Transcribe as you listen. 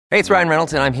Hey, it's Ryan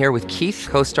Reynolds, and I'm here with Keith,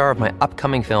 co-star of my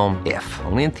upcoming film, If,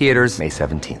 only in theaters May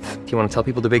 17th. Do you want to tell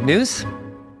people the big news?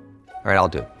 All right, I'll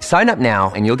do it. Sign up now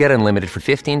and you'll get unlimited for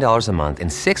 $15 a month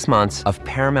and 6 months of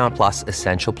Paramount Plus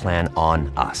Essential Plan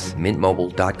on us.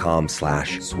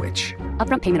 MintMobile.com/switch.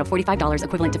 Upfront payment of $45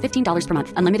 equivalent to $15 per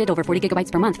month. Unlimited over 40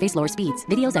 gigabytes per month. Face lower speeds.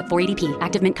 Videos at 480p.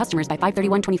 Active Mint customers by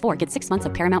 531.24 get 6 months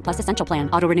of Paramount Plus Essential Plan.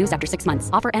 Auto renews after 6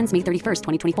 months. Offer ends May 31st,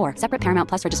 2024. Separate Paramount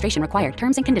Plus registration required.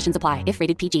 Terms and conditions apply if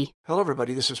rated PG. Hello,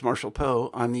 everybody. This is Marshall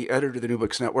Poe. I'm the editor of the New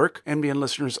Books Network. NBN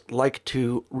listeners like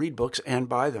to read books and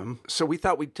buy them. So we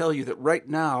thought we'd tell you that right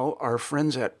now, our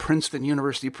friends at Princeton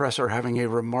University Press are having a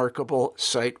remarkable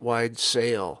site-wide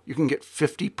sale. You can get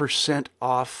 50%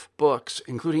 off books,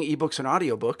 including ebooks and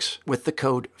audiobooks, with the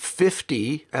code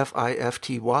 50,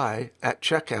 F-I-F-T-Y, at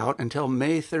checkout until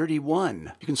May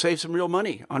 31. You can save some real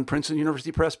money on Princeton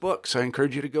University Press books. I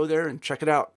encourage you to go there and check it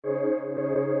out.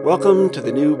 Welcome to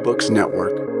the New Books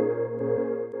Network.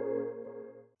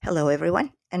 Hello,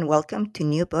 everyone, and welcome to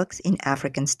New Books in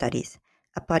African Studies,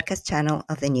 a podcast channel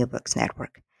of the New Books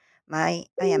Network. I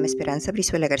am Esperanza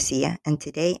Brizuela Garcia, and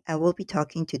today I will be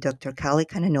talking to Dr. Kalle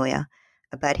Kananoja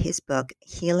about his book,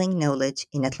 Healing Knowledge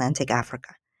in Atlantic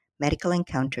Africa, Medical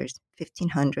Encounters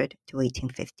 1500 to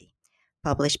 1850,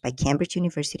 published by Cambridge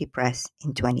University Press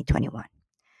in 2021.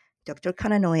 Dr.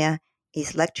 Kananoja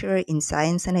is lecturer in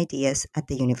Science and Ideas at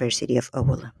the University of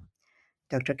Oulu.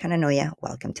 Dr. Kananoja,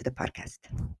 welcome to the podcast.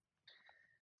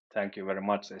 Thank you very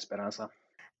much, Esperanza.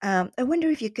 I wonder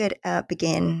if you could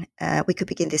begin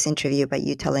this interview by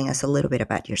you telling us a little bit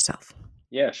about yourself.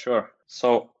 Yeah, sure.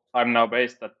 So I'm now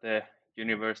based at the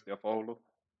University of Oulu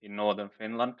in northern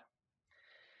Finland.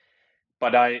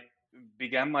 But I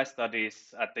began my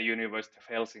studies at the University of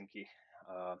Helsinki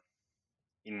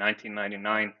in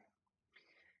 1999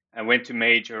 and went to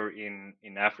major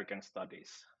in African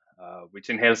studies, which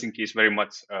in Helsinki is very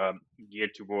much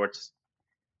geared towards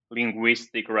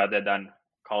linguistic rather than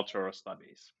cultural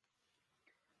studies.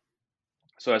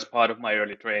 So as part of my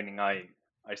early training, I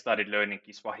started learning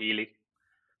Kiswahili,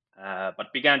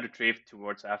 but began to drift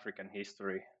towards African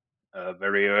history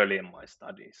very early in my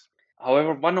studies.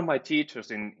 However, one of my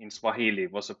teachers in Swahili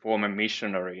was a former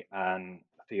missionary and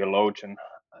theologian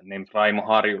named Raimo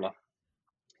Harjula,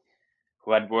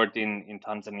 who had worked in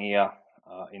Tanzania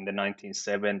in the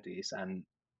 1970s and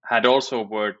had also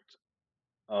worked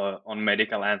on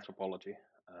medical anthropology,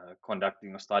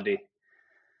 conducting a study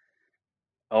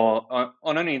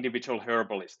on an individual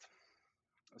herbalist.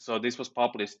 So this was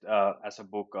published as a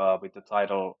book with the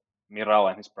title Mirau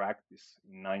and His Practice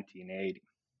in 1980.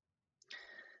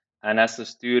 And as a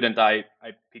student, I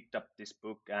picked up this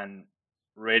book and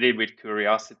read it with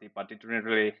curiosity, but it didn't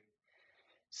really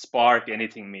spark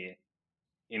anything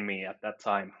in me at that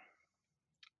time.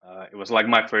 It was like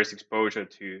my first exposure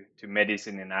to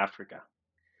medicine in Africa.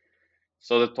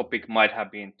 So the topic might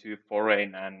have been too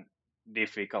foreign and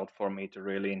difficult for me to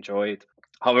really enjoy it.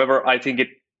 However, I think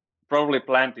it probably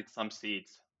planted some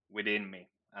seeds within me.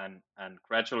 And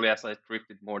gradually, as I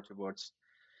drifted more towards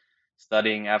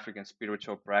studying African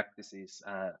spiritual practices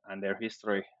and their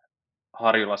history,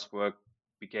 Harjula's work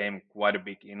became quite a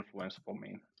big influence for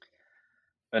me.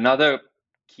 Another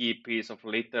key piece of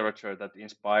literature that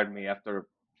inspired me after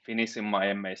finishing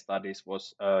my MA studies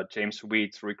was James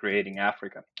Wheat's Recreating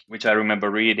Africa, which I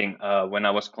remember reading when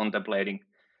I was contemplating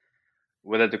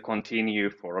whether to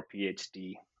continue for a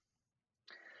PhD.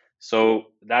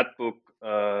 So that book,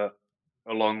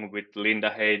 along with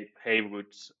Linda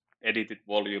Haywood's edited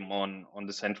volume on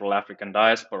the Central African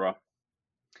diaspora,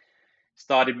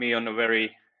 started me on a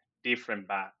very different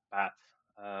path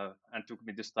and took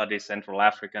me to study Central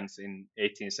Africans in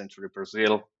 18th century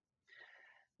Brazil,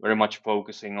 very much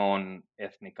focusing on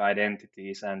ethnic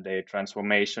identities and their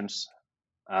transformations,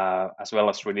 as well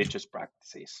as religious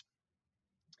practices.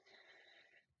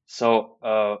 So,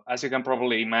 as you can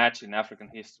probably imagine, African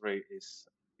history is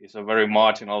a very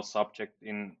marginal subject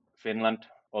in Finland,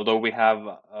 although we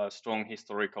have strong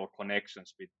historical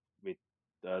connections with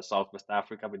Southwest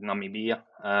Africa, with Namibia,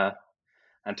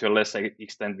 and to a lesser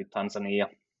extent with Tanzania.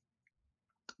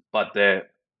 But the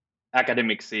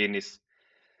academic scene is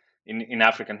in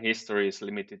African history is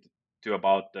limited to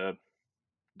about a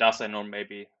dozen or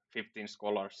maybe 15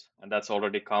 scholars, and that's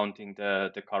already counting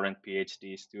the current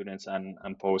PhD students and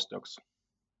postdocs.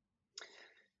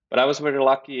 But I was very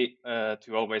lucky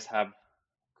to always have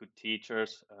good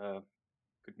teachers,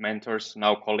 good mentors,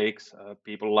 now colleagues,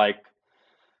 people like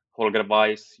Holger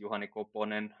Weiss, Juhani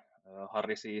Koponen,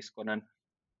 Harri Siiskonen,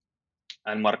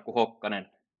 and Markku Hokkanen,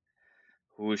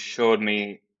 who showed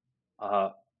me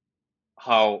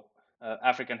how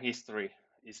African history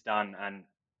is done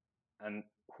and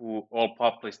who all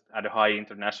published at a high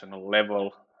international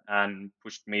level and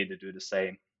pushed me to do the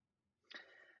same,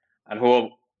 and who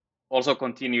also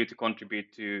continue to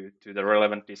contribute to the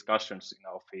relevant discussions in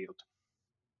our field.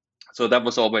 So that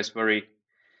was always very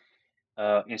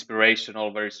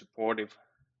inspirational, very supportive,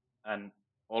 and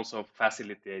also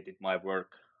facilitated my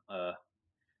work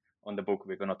on the book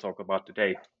we're going to talk about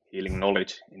today, Healing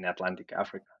Knowledge in Atlantic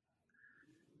Africa.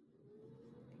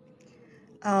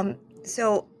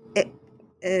 So,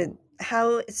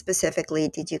 how specifically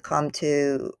did you come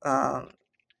to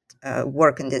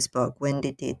work on this book? When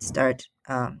did it start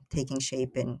taking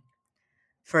shape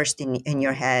first in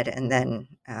your head, and then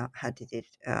how did it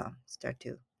start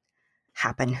to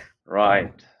happen?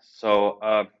 Right. So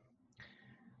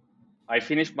I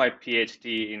finished my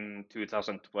PhD in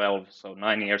 2012, so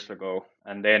 9 years ago,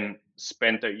 and then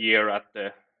spent a year at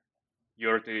the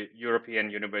European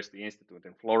University Institute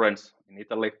in Florence, in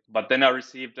Italy. But then I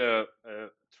received a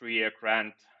 3-year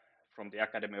grant from the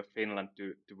Academy of Finland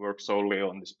to work solely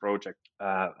on this project,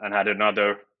 and had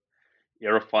another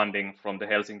year of funding from the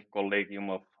Helsinki Collegium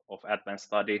of Advanced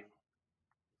Study,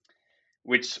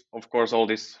 which, of course, all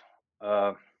this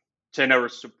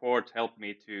generous support helped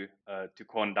me to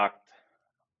conduct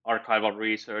archival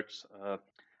research,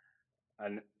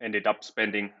 and ended up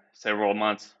spending several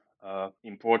months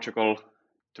in Portugal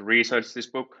to research this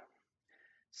book.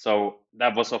 So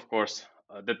that was, of course,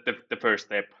 the first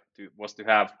step was to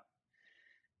have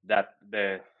that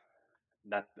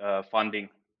funding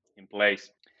in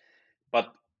place.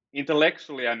 But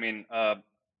intellectually, I mean, I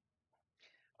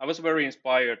was very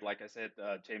inspired, like I said,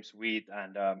 James Wheat,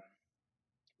 and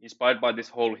inspired by this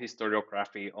whole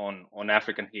historiography on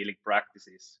African healing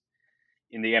practices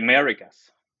in the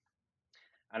Americas.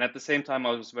 And at the same time,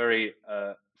 I was very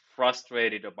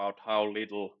frustrated about how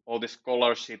little all the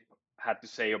scholarship had to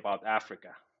say about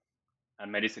Africa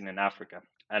and medicine in Africa,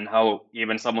 and how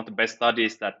even some of the best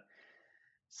studies that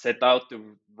set out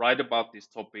to write about these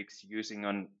topics using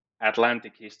an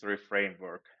Atlantic history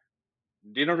framework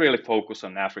didn't really focus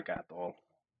on Africa at all.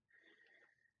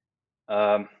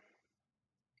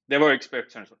 There were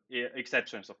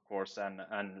exceptions, of course,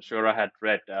 and sure, I had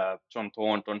read John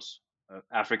Thornton's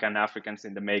Africans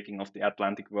in the Making of the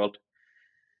Atlantic World,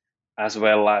 as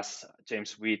well as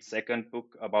James Wheat's second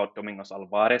book about Domingos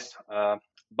Alvarez.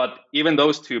 But even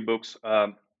those two books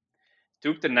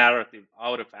took the narrative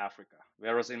out of Africa,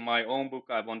 whereas in my own book,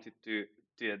 I wanted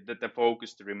the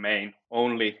focus to remain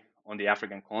only on the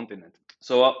African continent.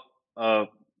 So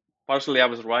partially I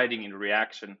was writing in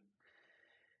reaction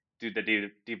to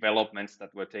the developments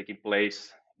that were taking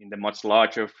place in the much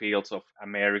larger fields of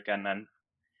American and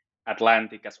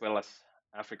Atlantic as well as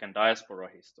African diaspora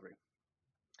history,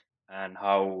 and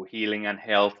how healing and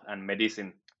health and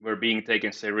medicine were being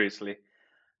taken seriously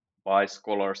by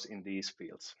scholars in these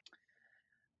fields.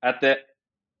 At the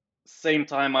same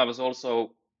time, I was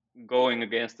also going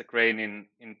against the grain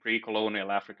in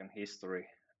pre-colonial African history,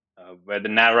 where the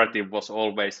narrative was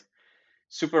always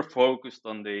super focused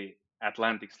on the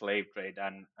Atlantic slave trade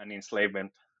and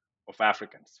enslavement of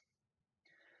Africans.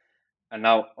 And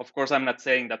now, of course, I'm not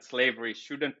saying that slavery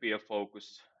shouldn't be a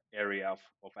focus area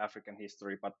of African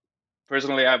history, but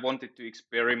personally, I wanted to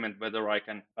experiment whether I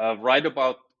can write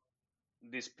about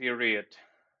this period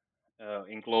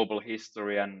in global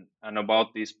history and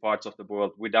about these parts of the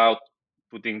world without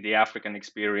putting the African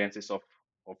experiences of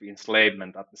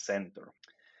enslavement at the center.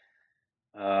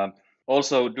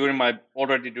 Also, during my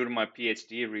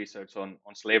PhD research on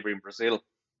slavery in Brazil,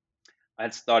 I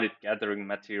had started gathering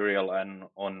material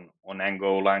on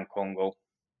Angola and Congo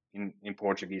in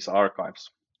Portuguese archives.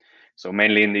 So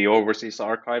mainly in the overseas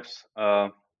archives,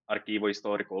 Arquivo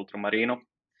Histórico Ultramarino,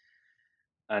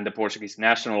 and the Portuguese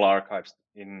National Archives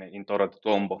in Torre do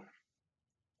Tombo,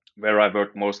 where I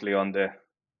worked mostly on the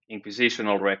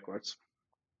inquisitional records.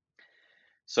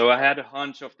 So I had a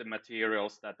hunch of the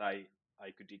materials that I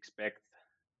could expect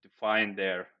to find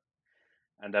there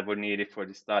and that were needed for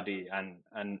the study, and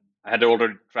I had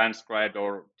already transcribed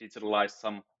or digitalized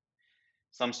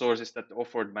some sources that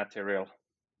offered material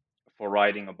for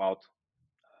writing about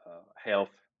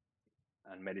health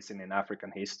and medicine in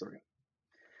African history.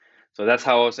 So that's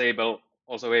how I was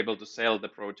also able to sell the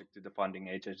project to the funding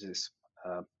agencies.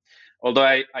 Although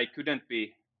I couldn't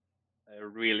be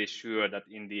really sure that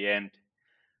in the end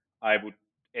I would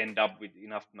end up with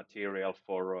enough material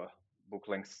for a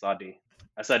book-length study.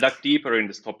 As I dug deeper in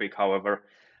this topic, however,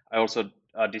 I also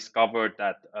discovered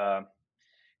that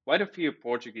quite a few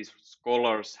Portuguese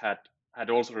scholars had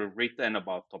also written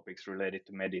about topics related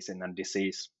to medicine and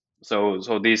disease.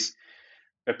 So this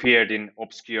appeared in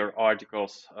obscure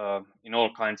articles in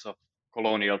all kinds of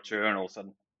colonial journals,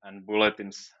 and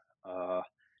bulletins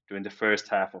during the first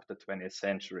half of the 20th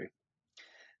century.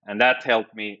 And that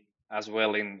helped me as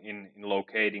well in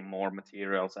locating more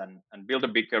materials and build a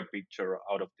bigger picture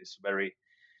out of this very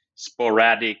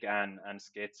sporadic and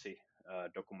sketchy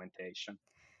documentation.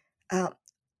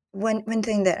 One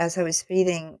thing that, as I was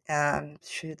reading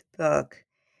through the book,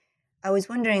 I was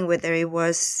wondering whether it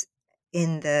was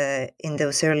in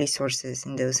those early sources,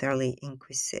 in those early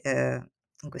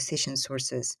Inquisition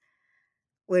sources,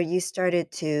 where you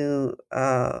started to.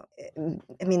 I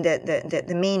mean,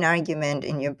 the main argument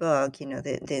in your book,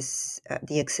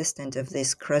 the existence of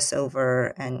this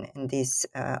crossover and this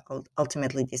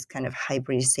ultimately this kind of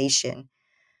hybridization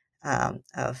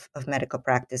of medical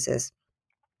practices.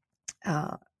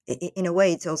 In a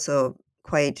way, it's also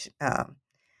quite.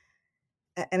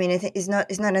 I mean, I think it's not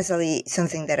necessarily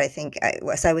something that I think.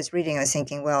 As I was reading, I was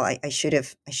thinking, well, I should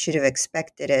have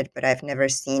expected it, but I've never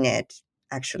seen it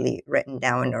actually written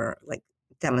down or like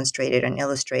demonstrated and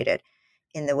illustrated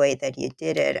in the way that you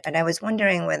did it. And I was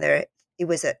wondering whether it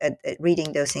was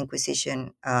reading those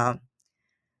Inquisition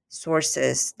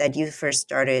sources that you first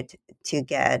started to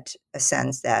get a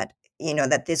sense that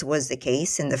that this was the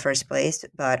case in the first place,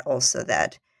 but also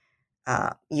that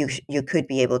you could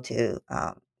be able to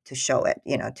show it,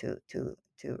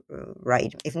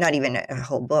 write, if not even a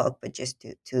whole book, but just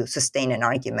to sustain an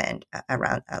argument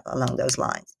around along those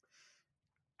lines.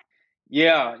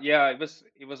 Yeah,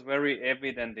 it was very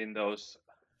evident in those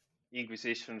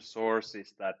Inquisition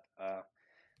sources that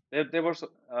there was,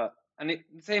 and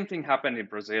the same thing happened in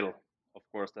Brazil, of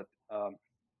course, that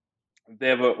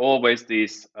there were always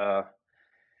these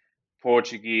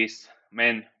Portuguese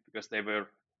men, because they were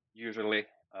usually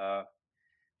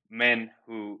men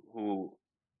who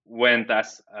went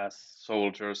as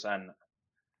soldiers and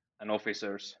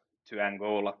officers to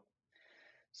Angola.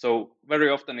 So very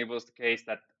often it was the case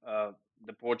that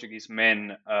the Portuguese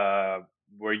men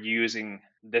were using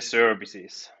the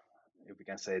services, if we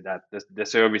can say that, the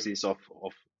services of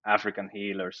African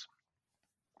healers,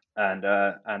 and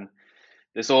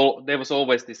there was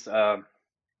always this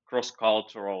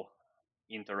cross-cultural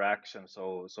interaction.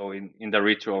 So in the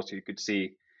rituals you could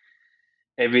see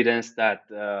evidence that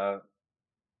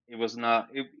it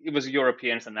was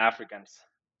Europeans and Africans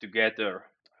together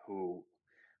who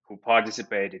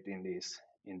participated in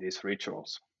these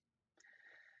rituals.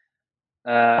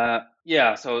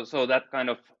 So that kind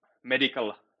of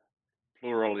medical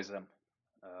pluralism,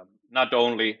 not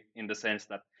only in the sense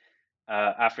that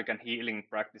African healing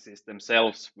practices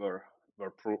themselves were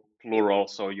plural,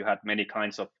 so you had many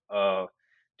kinds of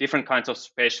different kinds of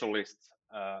specialists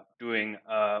doing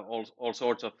all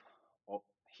sorts of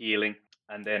healing,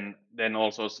 and then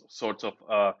also sorts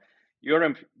of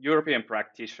European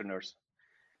practitioners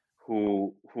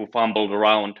who fumbled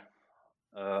around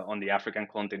on the African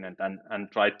continent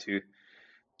and tried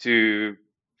to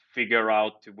figure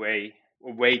out a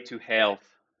way to health,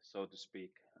 so to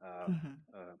speak.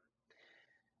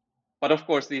 But of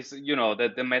course, these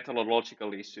the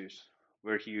methodological issues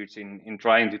were huge in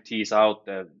trying to tease out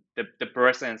the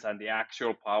presence and the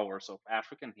actual powers of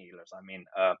African healers. I mean,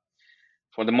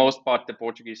 for the most part, the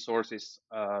Portuguese sources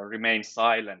remain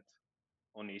silent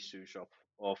on issues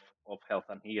of health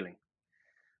and healing.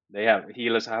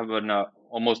 Healers have an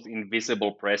almost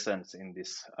invisible presence in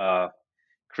this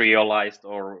creolized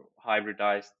or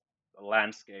hybridized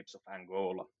landscapes of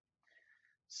Angola.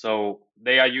 So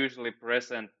they are usually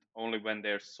present only when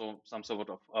there's some sort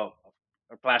of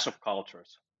a clash of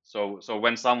cultures. So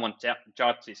when someone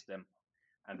judges them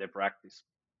and their practice.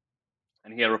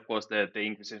 And here, of course, the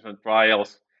Inquisition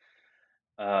trials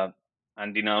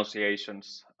and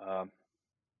denunciations,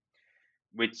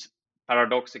 which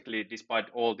paradoxically, despite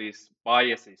all these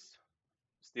biases,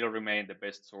 still remain the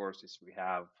best sources we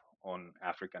have on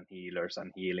African healers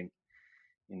and healing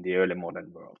in the early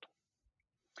modern world.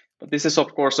 But this is,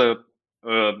 of course, a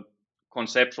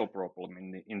conceptual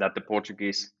problem in that the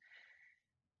Portuguese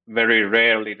very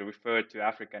rarely refer to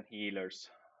African healers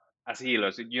as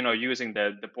healers, using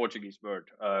the Portuguese word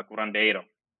curandeiro.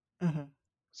 Mm-hmm.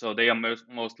 So they are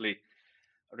mostly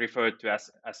referred to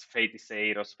as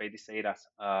feiticeiros,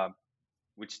 feiticeiras,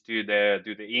 which to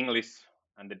the English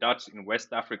and the Dutch in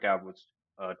West Africa would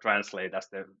translate as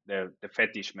the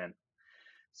fetish men.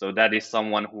 So that is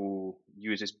someone who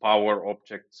uses power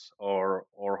objects or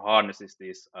harnesses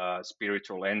these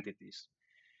spiritual entities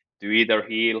to either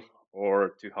heal or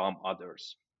to harm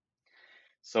others.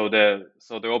 So the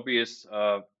obvious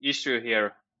issue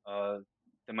here, the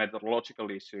methodological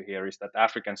issue here, is that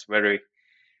Africans very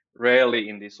rarely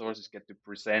in these sources get to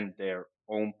present their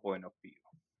own point of view.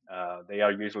 They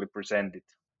are usually presented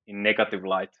in negative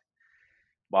light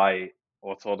by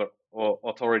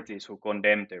authorities who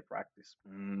condemn their practice.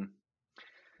 Mm-hmm.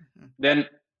 Then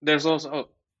there's also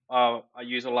I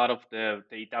use a lot of the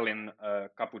Italian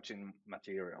Capuchin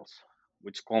materials,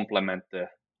 which complement the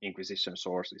Inquisition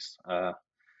sources,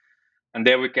 and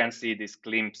there we can see these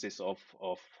glimpses of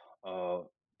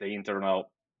the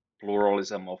internal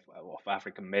pluralism of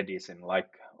African medicine.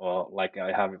 Like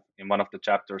I have in one of the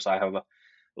chapters, I have a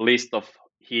list of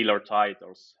healer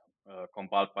titles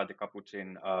compiled by the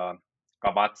Capuchin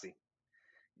Cavazzi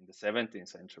in the 17th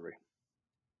century.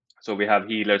 So we have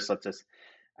healers such as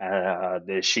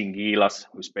the Shingilas,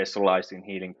 who specialize in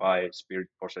healing by spirit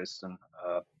possession.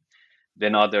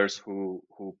 Then others who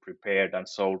prepared and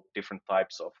sold different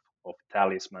types of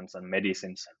talismans and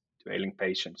medicines to ailing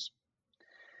patients.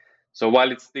 So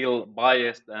while it's still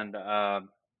biased and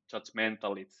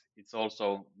judgmental, it's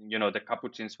also, the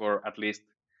Capuchins were at least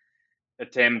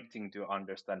attempting to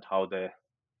understand how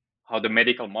the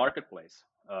medical marketplace,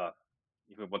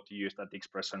 if we want to use that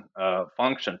expression,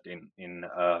 functioned in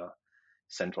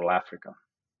Central Africa.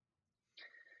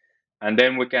 And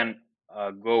then we can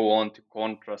go on to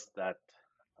contrast that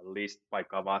list by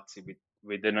Cavazzi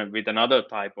with another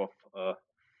type of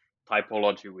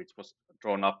typology, which was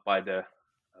drawn up by the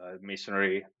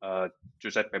missionary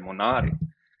Giuseppe Monari.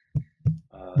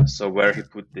 So where he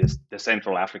put the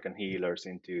Central African healers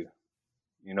into,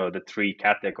 the three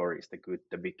categories: the good,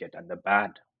 the wicked, and the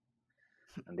bad.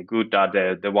 And the good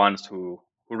are the ones who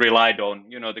relied on,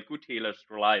 the good healers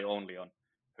rely only on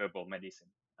herbal medicine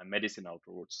and medicinal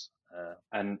roots.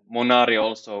 And Monari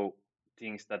also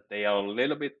thinks that they are a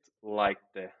little bit like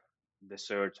the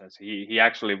surgeons. He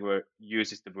actually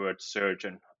uses the word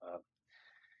surgeon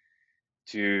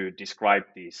to describe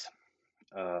these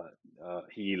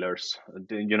healers,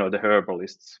 the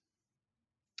herbalists.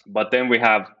 But then we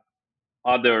have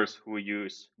others who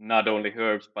use not only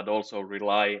herbs but also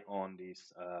rely on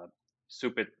these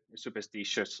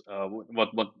superstitious,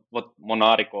 what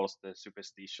Monari calls the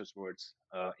superstitious words,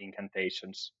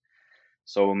 incantations.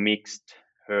 So mixed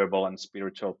herbal and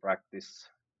spiritual practice.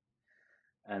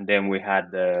 And then we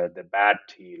had the bad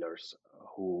healers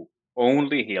who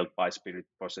only healed by spirit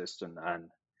possession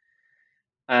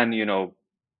and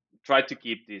try to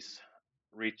keep these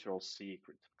rituals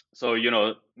secret. So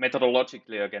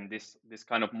methodologically, again, this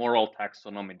kind of moral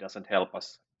taxonomy doesn't help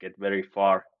us get very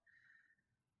far,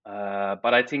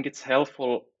 but I think it's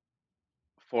helpful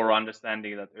for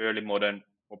understanding that early modern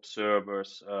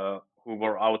observers who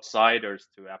were outsiders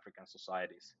to African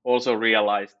societies also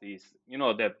realized these,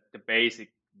 the basic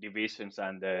divisions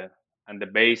and the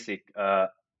basic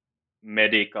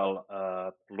medical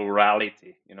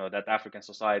plurality, that African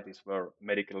societies were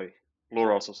medically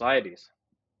plural societies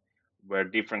where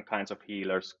different kinds of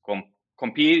healers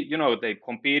compete, they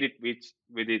competed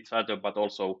with each other, but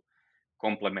also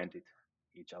complemented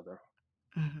each other.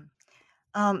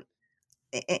 Mm-hmm.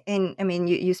 And I mean,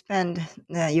 you spend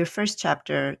your first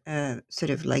chapter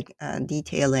sort of like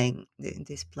detailing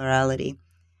this plurality.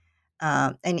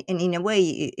 And in a way,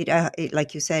 it,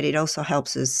 like you said, it also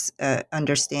helps us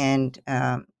understand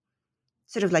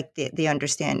sort of like the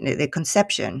understand the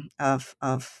conception of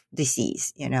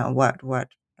disease.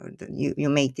 You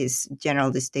make this general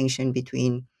distinction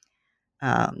between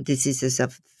diseases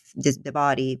of the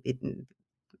body,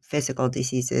 physical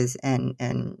diseases, and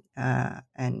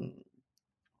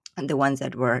the ones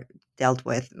that were dealt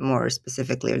with more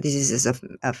specifically, or diseases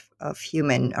of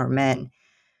human or men,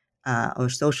 or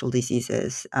social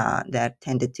diseases that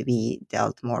tended to be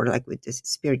dealt more like with the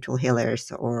spiritual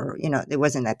healers, or there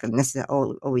wasn't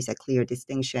necessarily always a clear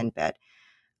distinction, but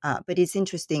it's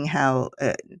interesting how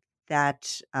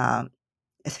that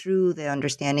through the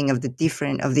understanding of the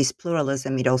different of this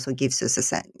pluralism, it also gives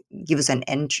us gives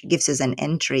us an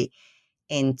entry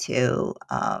into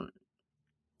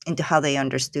how they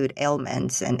understood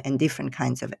ailments and different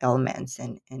kinds of ailments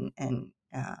and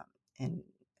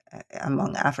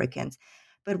among Africans.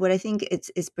 But what I think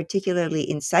is particularly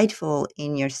insightful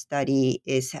in your study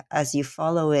is as you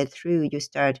follow it through, you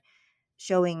start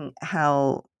showing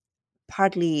how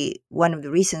partly one of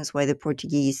the reasons why the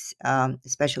Portuguese,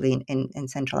 especially in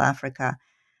Central Africa,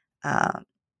 uh,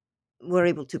 were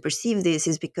able to perceive this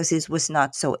is because it was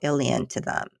not so alien to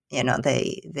them.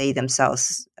 They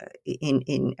themselves,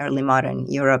 in early modern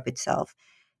Europe itself,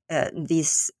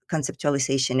 this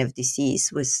conceptualization of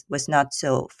disease was not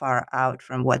so far out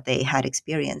from what they had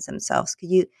experienced themselves.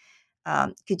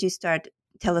 Could you start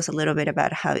tell us a little bit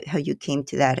about how you came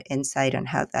to that insight and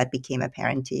how that became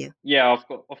apparent to you? Yeah,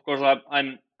 of course,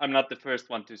 I'm not the first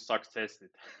one to success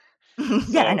it.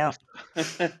 Yeah, I So, know.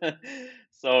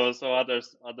 So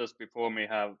others before me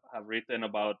have written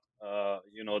about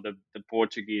the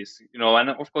Portuguese, and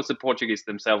of course the Portuguese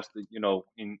themselves,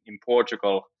 in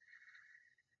Portugal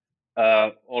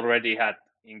already had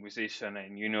Inquisition,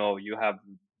 and you have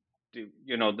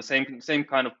the same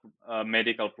kind of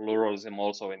medical pluralism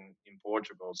also in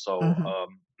Portugal. So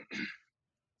Hmm.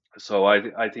 so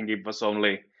I think it was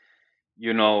only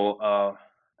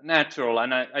natural,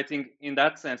 and I think in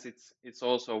that sense it's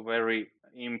also very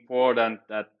important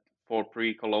that for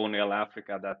pre-colonial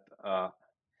Africa that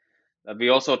we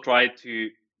also try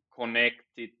to connect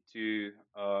it to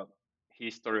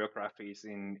historiographies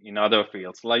in other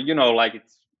fields, like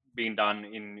it's being done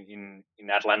in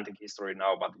Atlantic history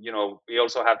now. But we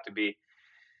also have to be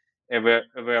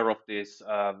aware of these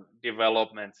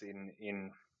developments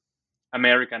in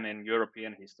American and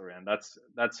European history, and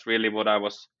that's really what I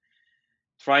was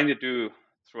trying to do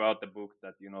throughout the book.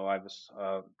 That I was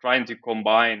trying to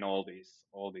combine all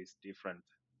these different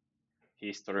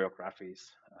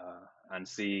historiographies and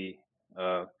see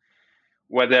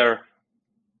whether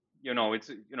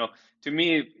it's to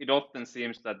me it often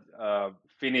seems that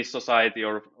Finnish society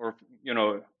or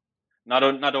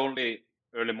not only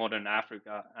early modern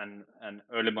Africa and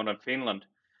early modern Finland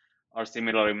are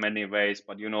similar in many ways,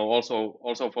 but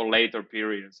also for later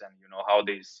periods, and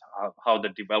how the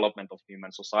development of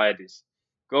human societies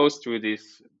goes through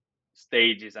these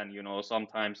stages, and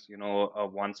sometimes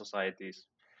one society is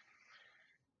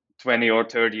 20 or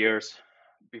 30 years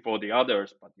before the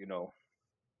others, but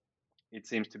it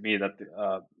seems to me that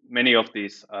many of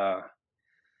these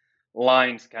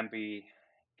lines can be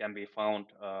found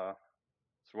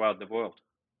throughout the world.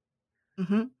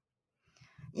 Hmm.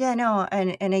 Yeah, no,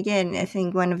 and again, I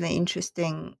think one of the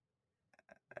interesting,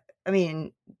 I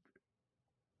mean,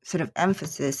 sort of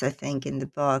emphasis, I think, in the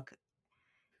book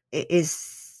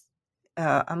is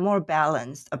a more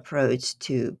balanced approach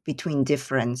to between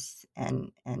difference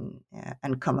and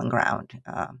common ground.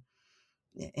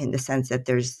 In the sense that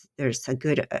there's a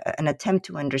good an attempt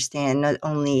to understand not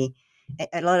only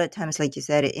a lot of times, like you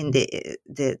said, in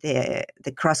the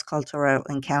cross-cultural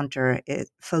encounter, it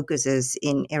focuses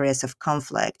in areas of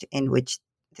conflict in which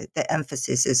the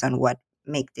emphasis is on what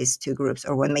make these two groups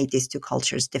or what made these two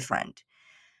cultures different.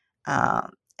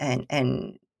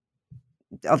 And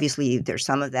obviously there's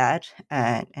some of that,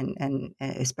 and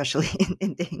especially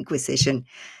in the Inquisition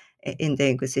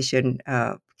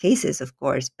cases, of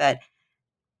course. But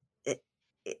it,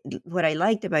 what I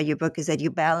liked about your book is that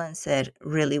you balance it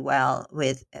really well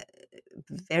with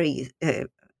very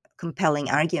compelling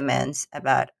arguments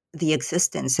about the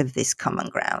existence of this common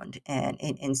ground, and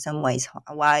in some ways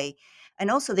why, and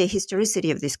also the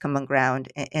historicity of this common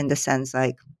ground, in the sense,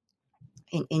 like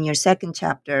in your second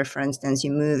chapter, for instance,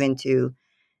 you move into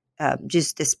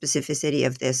just the specificity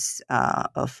of this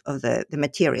of the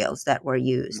materials that were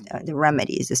used, the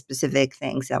remedies, the specific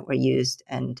things that were used,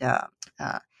 uh,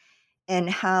 and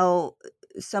how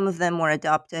some of them were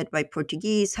adopted by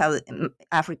Portuguese, how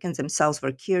Africans themselves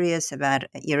were curious about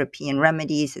European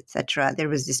remedies, etc. There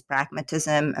was this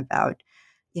pragmatism about,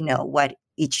 what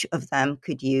each of them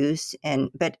could use,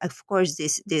 but of course,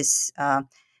 this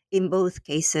in both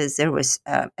cases there was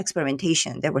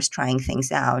experimentation. There was trying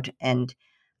things out, and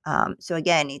so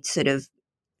again, it sort of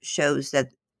shows that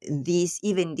these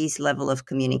level of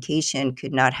communication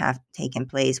could not have taken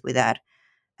place without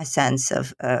a sense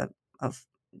of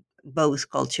both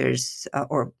cultures,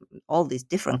 or all these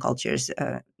different cultures,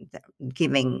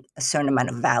 giving a certain amount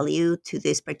of value to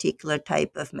this particular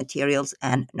type of materials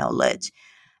and knowledge.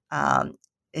 Um,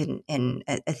 and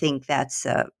I think that's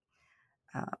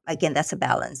again, that's a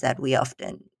balance that we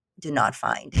often do not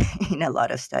find in a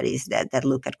lot of studies that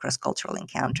look at cross cultural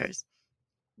encounters.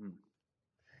 Mm.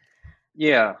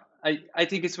 Yeah, I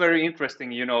think it's very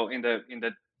interesting, in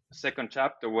the second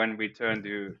chapter when we turn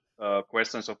to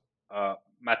questions of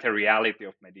materiality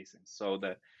of medicine. So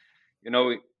you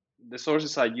know the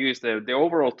sources I use, the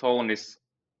overall tone is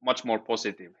much more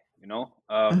positive, in the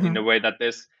Hmm. way that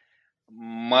there's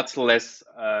much less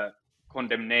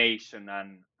condemnation,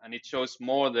 and it shows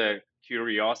more the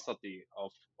curiosity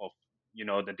of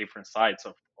the different sides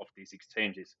of these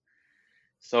exchanges.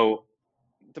 So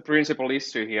the principal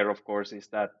issue here, of course, is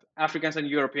that Africans and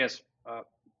Europeans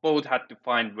both had to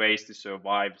find ways to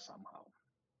survive somehow.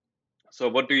 So,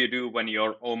 what do you do when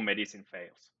your own medicine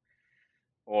fails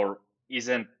or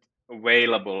isn't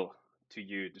available to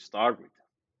you to start with?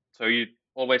 So, you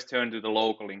always turn to the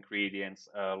local ingredients,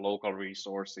 local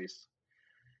resources.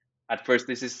 At first,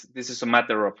 this is a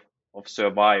matter of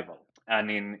survival, and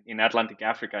in Atlantic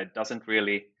Africa, it doesn't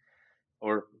really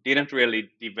or didn't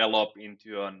really develop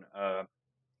into an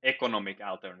economic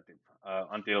alternative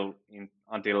until in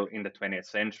the 20th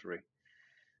century.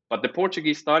 But the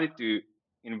Portuguese started to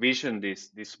envision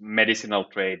this medicinal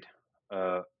trade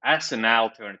as an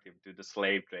alternative to the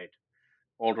slave trade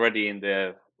already in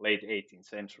the late 18th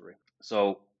century.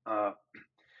 So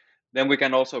then we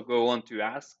can also go on to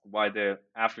ask why the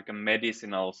African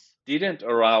medicinals didn't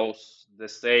arouse the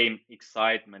same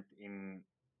excitement in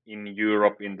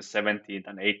Europe in the 17th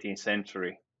and 18th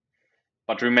century,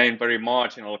 but remain very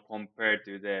marginal compared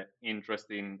to the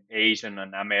interest in Asian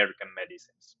and American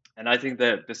medicines. And I think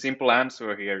the simple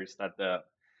answer here is that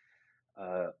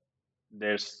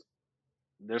there's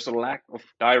a lack of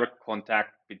direct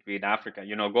contact between Africa,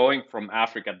 going from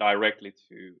Africa directly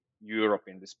to Europe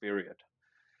in this period.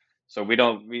 So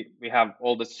we have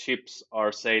all the ships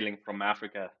are sailing from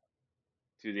Africa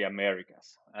to the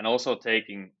Americas, and also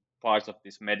taking parts of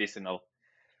this medicinal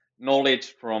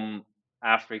knowledge from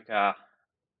Africa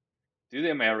to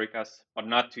the Americas, but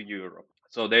not to Europe.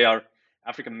 So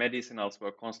African medicinals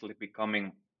were constantly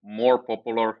becoming more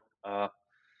popular,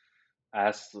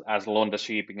 as Londa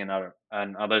Shipping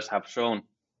and others have shown.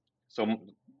 So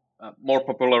more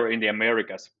popular in the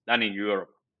Americas than in Europe.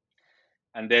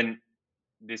 And then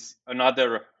this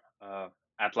another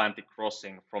Atlantic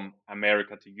crossing from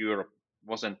America to Europe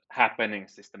wasn't happening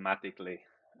systematically,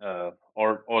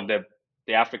 or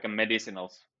the African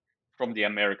medicinals from the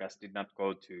Americas did not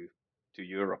go to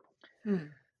Europe.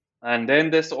 And then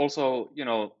there's also,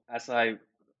 as I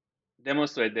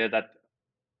demonstrated there, that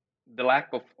the lack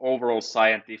of overall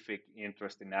scientific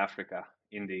interest in Africa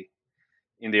in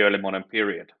the early modern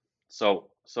period.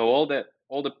 So all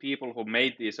the people who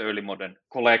made these early modern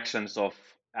collections of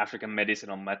African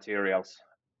medicinal materials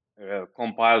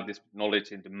compiled this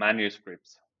knowledge into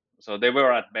manuscripts. So they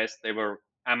were at best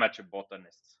amateur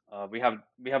botanists. We have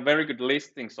very good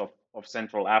listings of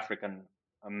Central African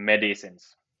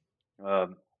medicines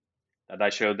that I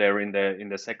showed there in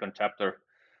the second chapter.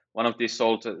 One of these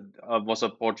soldiers was a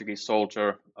Portuguese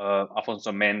soldier,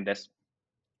 Afonso Mendes,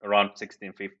 around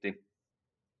 1650.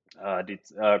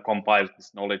 Compiled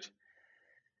this knowledge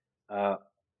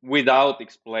without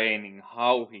explaining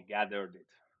how he gathered it.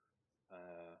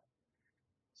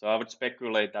 So I would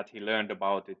speculate that he learned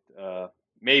about it,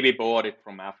 maybe bought it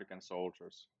from African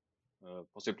soldiers,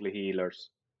 possibly healers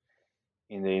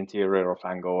in the interior of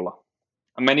Angola.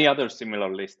 And many other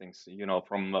similar listings,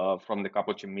 from the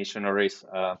Capuchin missionaries.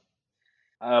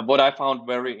 What I found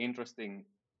very interesting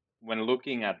when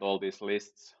looking at all these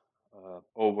lists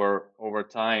over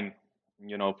time,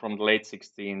 from the late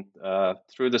 16th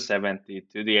through the 17th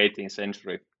to the 18th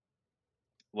century,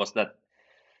 was that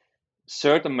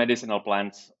certain medicinal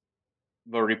plants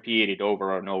were repeated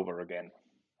over and over again.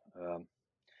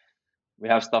 We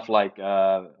have stuff like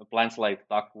plants like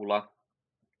Takula,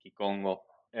 Kikongo,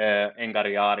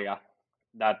 Engariaria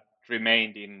that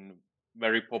remained in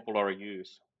very popular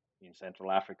use in Central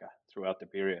Africa throughout the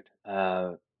period.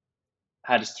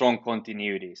 Had strong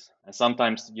continuities, and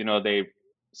sometimes their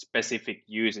specific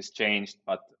uses changed,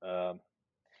 but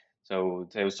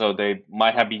so they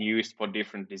might have been used for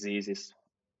different diseases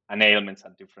and ailments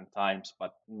at different times,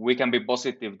 but we can be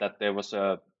positive that there was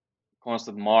a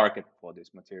constant market for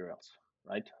these materials,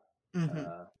 right?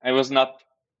 It was not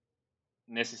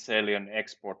necessarily an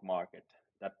export market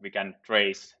that we can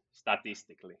trace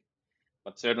statistically,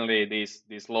 but certainly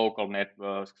these local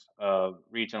networks,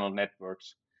 regional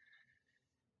networks,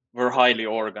 were highly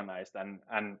organized,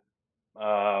 and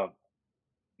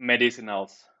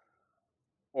medicinals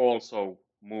also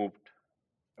moved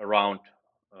around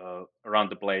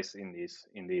the place in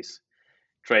these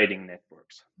trading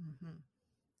networks.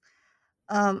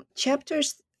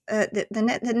 Chapters,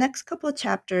 the next couple of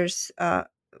chapters,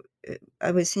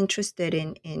 I was interested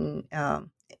in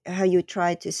how you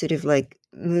try to sort of like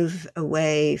move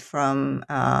away from,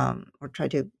 or try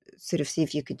to sort of see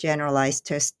if you could generalize,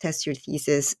 test your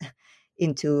thesis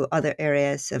into other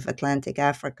areas of Atlantic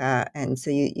Africa. And so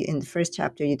you in the first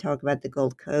chapter, you talk about the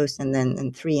Gold Coast, and then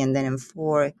in 3, and then in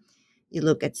 4, you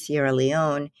look at Sierra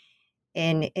Leone.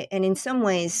 And in some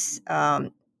ways,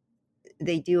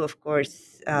 they do, of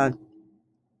course, add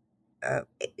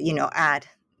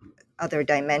other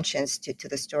dimensions to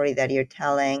the story that you're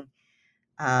telling.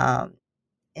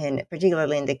 And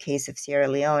particularly in the case of Sierra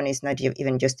Leone, it's not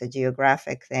even just a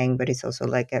geographic thing, but it's also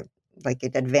like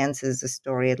it advances the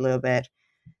story a little bit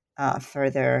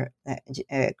further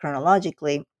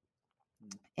chronologically,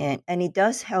 and it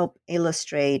does help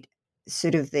illustrate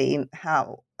sort of the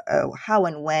how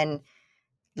and when,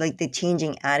 like, the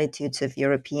changing attitudes of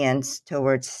Europeans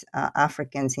towards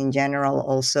Africans in general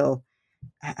also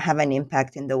have an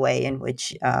impact in the way in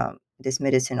which these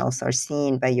medicinals are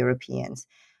seen by Europeans.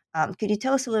 Could you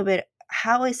tell us a little bit,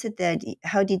 how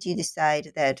did you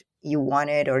decide that you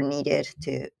wanted or needed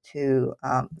to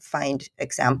find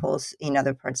examples in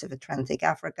other parts of Atlantic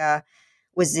Africa?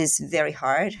 Was this very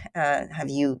hard?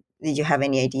 Did you have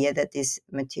any idea that these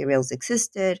materials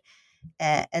existed?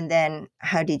 And then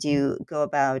how did you go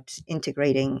about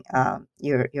integrating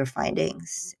your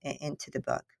findings into the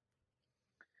book?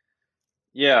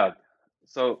 Yeah.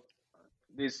 So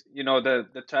this,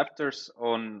 the chapters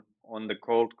on the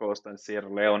Gold Coast and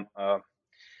Sierra Leone,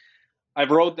 I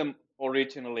wrote them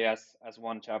originally as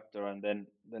one chapter, and then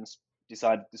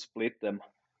decided to split them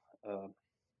uh,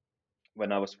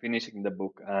 when I was finishing the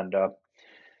book. And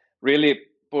really,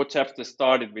 both chapters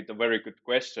started with a very good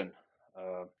question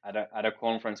at a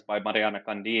conference by Mariana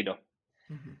Candido.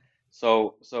 Mm-hmm.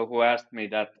 So who asked me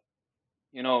that,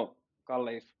 Kalle,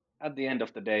 if at the end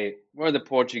of the day, were the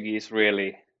Portuguese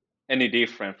really any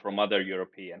different from other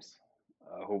Europeans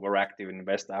who were active in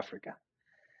West Africa?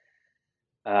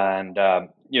 And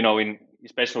in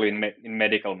especially in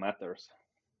medical matters.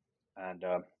 And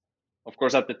of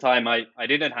course, at the time, I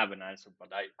didn't have an answer, but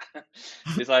I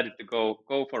decided to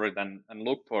go for it and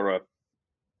look for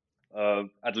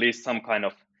at least some kind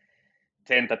of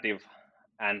tentative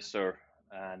answer.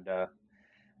 And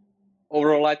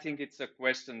overall, I think it's a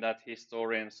question that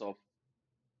historians of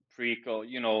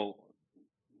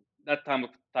that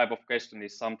type of question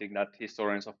is something that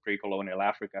historians of pre-colonial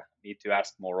Africa need to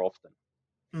ask more often.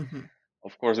 Mm-hmm.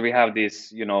 Of course, we have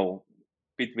this,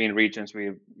 between regions,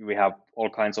 we have all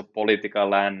kinds of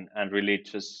political and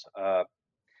religious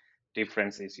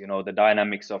differences. The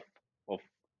dynamics of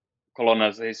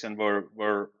colonization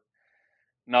were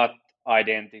not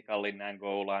identical in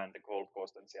Angola and the Gold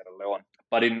Coast and Sierra Leone.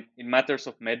 But in matters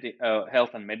of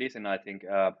health and medicine, I think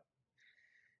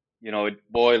it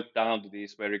boiled down to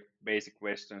these very basic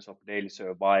questions of daily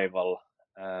survival.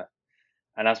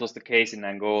 And as was the case in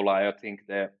Angola, I think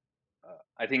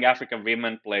African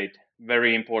women played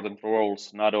very important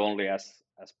roles, not only as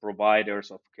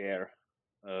providers of care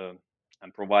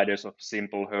and providers of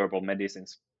simple herbal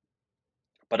medicines,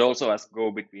 but also as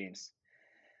go-betweens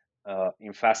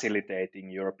in facilitating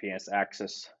Europeans'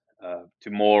 access to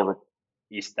more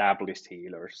established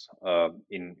healers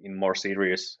in more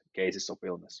serious cases of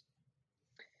illness.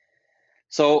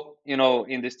 So,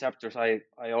 in these chapters, I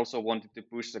also wanted to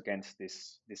push against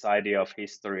this idea of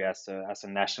history as a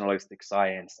nationalistic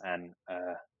science, and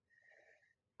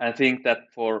I think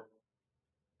that for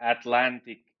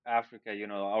Atlantic Africa,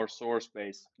 our source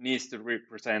base needs to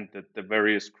represent the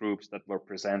various groups that were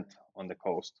present on the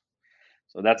coast.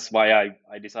 So that's why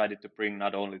I decided to bring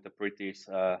not only the British,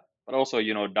 but also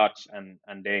Dutch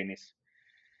and Danish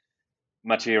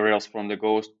materials from the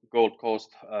Gold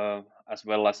Coast, as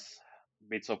well as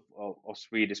bits of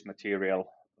Swedish material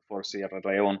for Sierra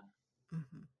Leone.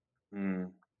 Mm-hmm.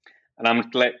 And I'm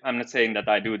not saying that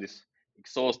I do this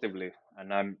exhaustively,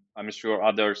 and I'm sure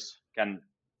others can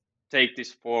take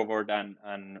this forward and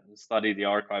study the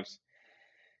archives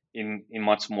in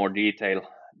much more detail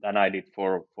than I did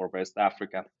for West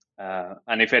Africa.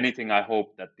 And if anything, I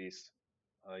hope that these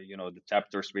the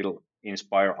chapters will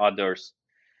inspire others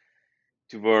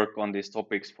to work on these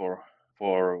topics for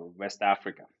West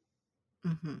Africa.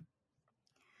 Mm-hmm.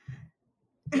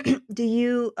 Do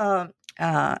you,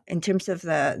 in terms of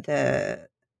the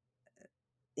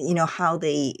how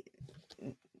they,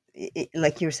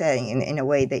 like you're saying, in a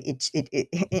way that it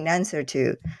in answer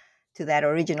to that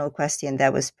original question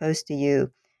that was posed to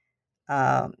you,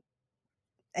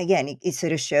 again, it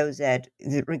sort of shows that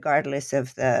regardless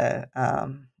of the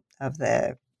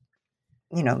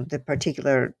the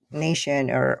particular nation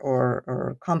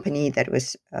or company that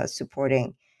was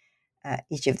supporting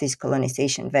each of these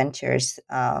colonization ventures,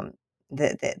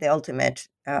 the ultimate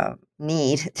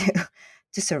need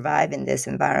to survive in these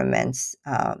environments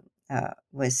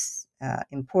was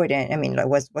important. I mean,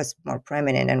 was more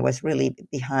prominent and was really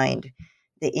behind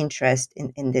the interest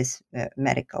in these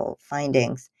medical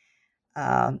findings.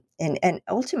 And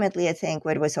ultimately, I think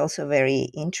what was also very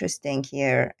interesting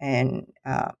here and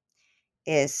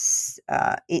is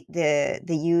the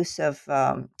use of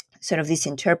sort of these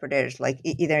interpreters, like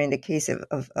either in the case of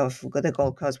the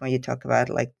Gold Coast, when you talk about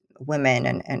like women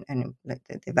and like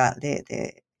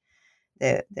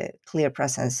the clear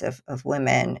presence of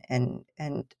women, and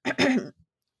in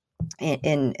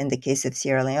the case of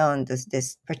Sierra Leone,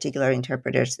 this particular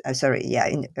interpreters,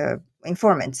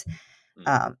 informants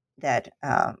that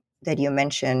you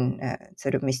mention,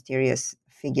 sort of mysterious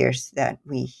figures that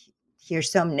we hear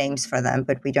some names for them,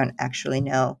 but we don't actually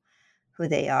know who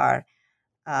they are.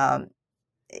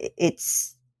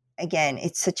 It's again,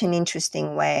 it's such an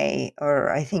interesting way,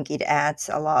 or I think it adds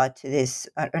a lot to this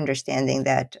understanding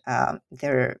that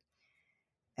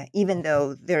even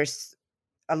though there's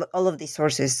all of these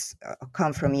sources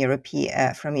come from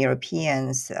from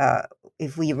Europeans,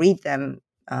 if we read them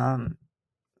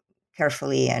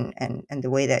carefully, and the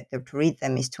way that to read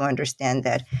them is to understand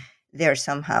that they're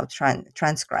somehow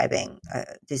transcribing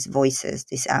these voices,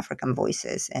 these African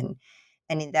voices, and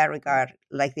in that regard,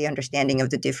 like the understanding of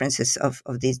the differences of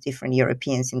these different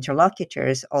Europeans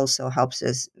interlocutors also helps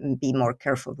us be more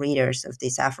careful readers of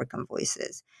these African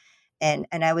voices. And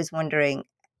I was wondering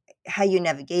how you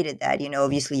navigated that.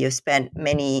 Obviously you spent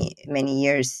many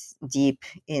years deep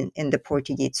in the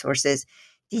Portuguese sources.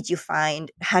 Did you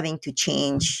find having to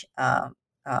change,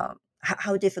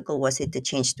 how difficult was it to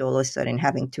change to all of a sudden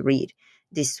having to read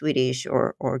these Swedish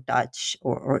or Dutch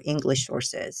or English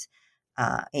sources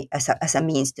as a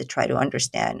means to try to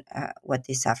understand what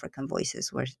these African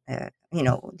voices were,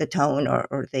 the tone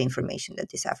or the information that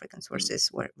these African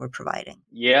sources were providing?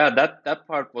 Yeah, that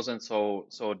part wasn't so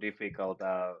difficult.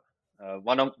 I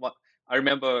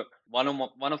remember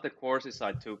one of the courses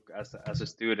I took as a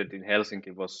student in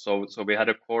Helsinki was so we had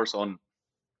a course on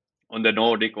the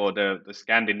Nordic or the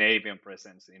Scandinavian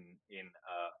presence in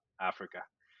Africa.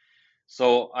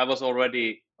 So I was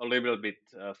already a little bit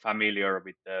familiar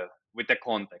with the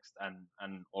context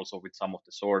and also with some of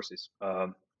the sources.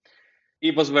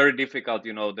 It was very difficult,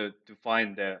 to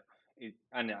find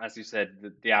and as you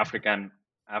said, the African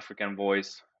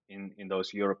voice in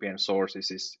those European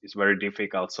sources is very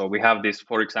difficult. So we have this,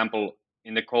 for example,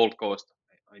 in the Cold Coast,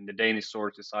 in the Danish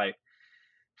sources, I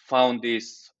found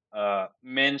these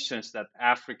mentions that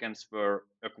Africans were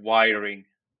acquiring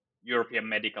European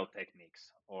medical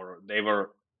techniques, or they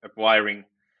were acquiring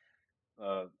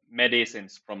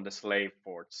medicines from the slave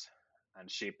ports and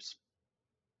ships.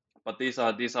 But these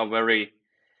are very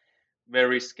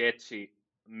very sketchy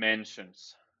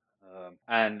mentions.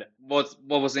 And what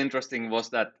was interesting was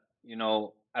that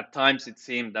at times it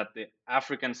seemed that the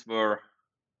Africans were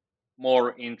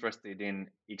more interested in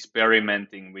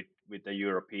experimenting with the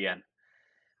European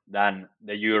than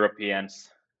the Europeans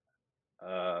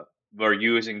were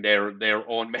using their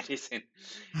own medicine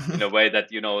in a way that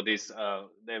this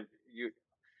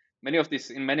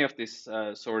many of these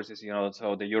sources,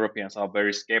 so the Europeans are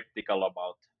very skeptical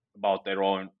about their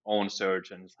own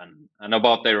surgeons and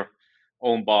about their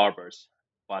own barbers.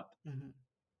 But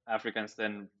Africans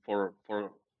then, for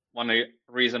one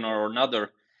reason or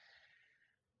another,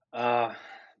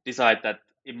 decide that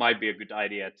it might be a good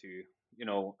idea to,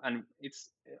 and it's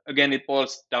again, it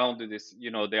boils down to this,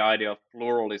 the idea of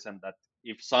pluralism, that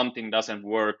if something doesn't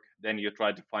work, then you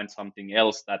try to find something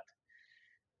else that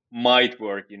might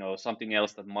work, something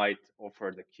else that might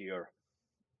offer the cure.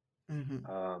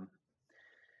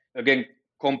 Again,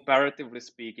 comparatively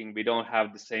speaking, we don't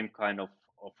have the same kind of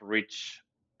rich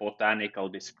botanical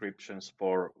descriptions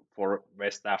for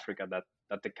West Africa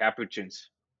that the Capuchins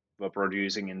were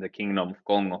producing in the Kingdom of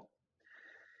Congo.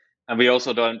 And we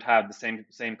also don't have the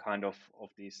same kind of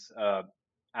these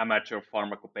amateur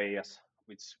pharmacopoeias,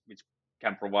 which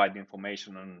can provide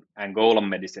information on Angolan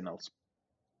medicinals.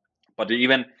 But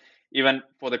even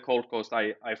for the Cold Coast,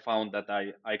 I found that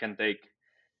I can take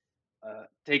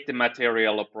the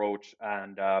material approach,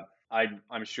 and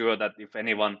I'm sure that if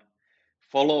anyone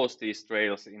follows these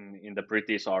trails in the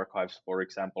British archives, for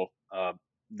example,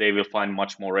 they will find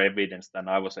much more evidence than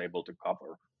I was able to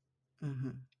cover.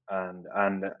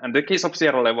 And the case of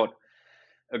Sierra Leone,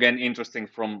 again, interesting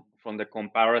from the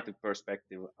comparative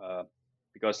perspective,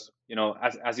 because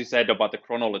as you said about the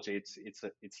chronology,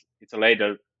 it's a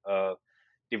later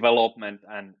development,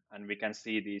 and we can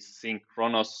see these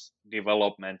synchronous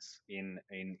developments in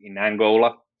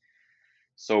Angola.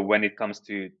 So when it comes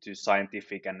to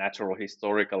scientific and natural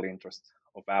historical interest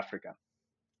of Africa,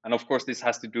 and of course this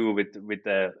has to do with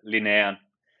the Linnean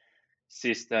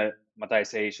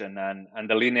systematization and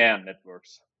the Linnean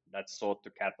networks that sought to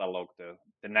catalog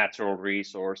the natural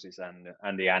resources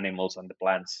and the animals and the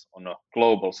plants on a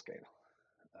global scale.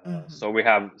 So we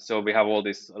have all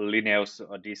these Linnaeus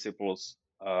disciples,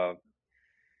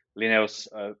 Linnaeus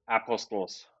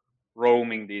apostles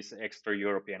roaming these extra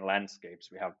European landscapes.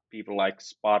 We have people like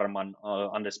Sparman,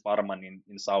 Anders Sparman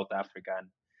in South Africa,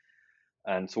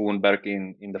 and Thunberg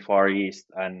in the Far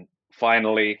East, and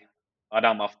finally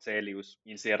Adam Afzelius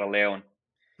in Sierra Leone,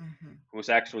 who's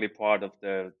actually part of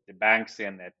the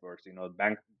Banksian networks,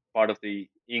 part of the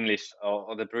English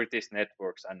or the British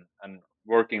networks, and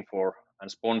working for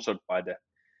and sponsored by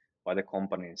the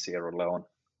company in Sierra Leone.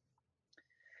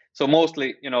 So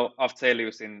mostly,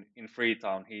 Afzelius in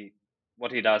Freetown,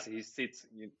 what he does, he sits,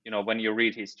 when you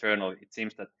read his journal, it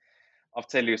seems that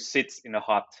Aftelius sits in a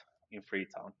hut in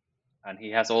Freetown, and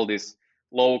he has all these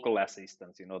local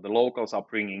assistants. The locals are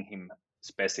bringing him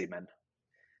specimen,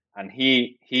 and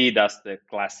he does the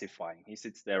classifying. He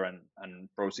sits there and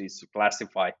proceeds to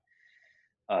classify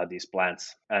these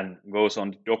plants, and goes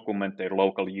on to document their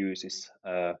local uses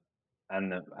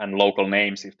and local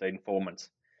names if the informants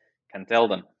can tell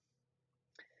them.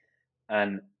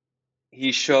 And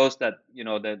he shows that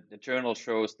the journal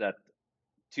shows that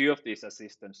two of these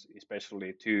assistants,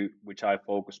 especially two which I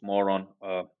focus more on,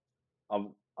 are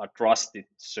trusted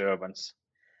servants,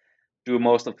 do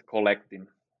most of the collecting,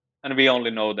 and we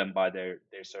only know them by their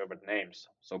servant names.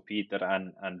 So Peter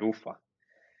and Rufa.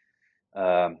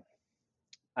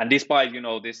 And despite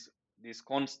this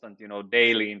constant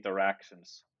daily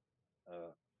interactions,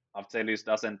 Aftelius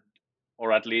doesn't,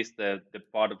 or at least the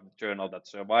part of the journal that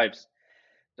survives,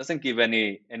 doesn't give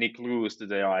any clues to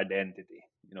their identity.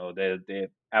 The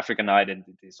African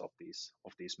identities of these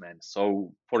men.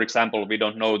 So, for example, we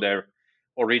don't know their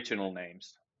original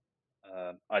names.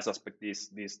 I suspect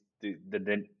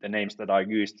the names that are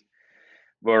used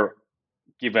were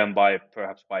given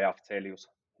perhaps by Aftelius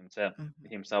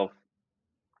himself.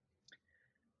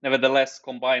 Nevertheless,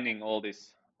 combining all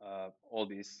these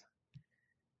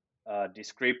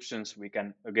descriptions, we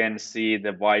can again see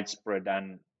the widespread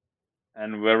and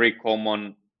very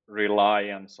common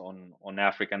reliance on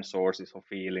African sources of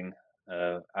healing,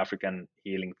 African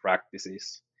healing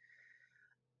practices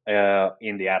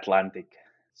in the Atlantic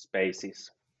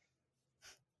spaces.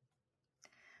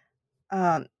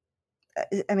 I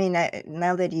mean,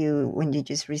 now that when you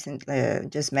just recently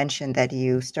just mentioned that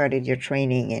you started your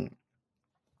training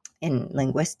in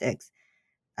linguistics,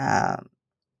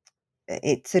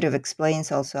 it sort of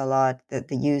explains also a lot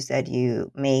the use that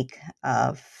you make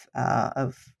of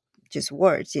just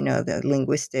words. The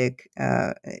linguistic.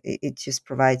 It just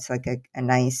provides like a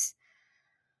nice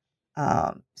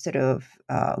sort of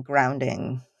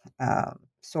grounding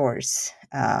source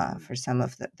for some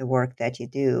of the work that you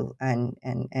do, and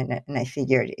I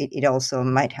figured it also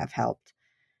might have helped,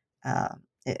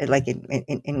 like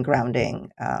in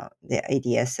grounding the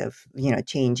ideas of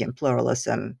change and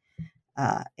pluralism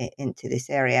into this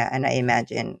area. And I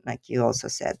imagine, like you also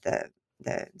said,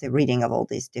 the reading of all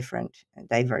these different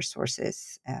diverse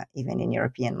sources, even in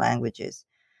European languages.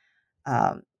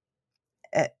 Um,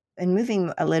 and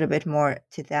moving a little bit more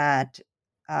to that,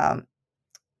 um,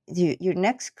 your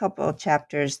next couple of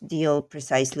chapters deal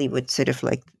precisely with sort of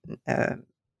like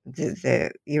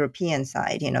the European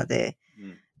side, the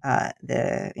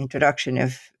introduction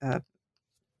of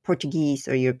Portuguese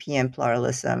or European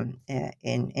pluralism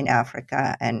in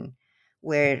Africa, and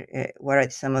what are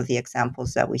some of the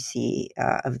examples that we see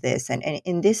of this. And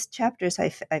in these chapters,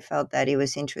 I felt that it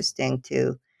was interesting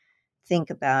to think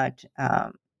about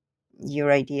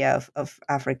your idea of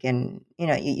African.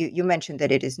 You mentioned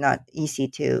that it is not easy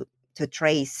to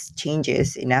trace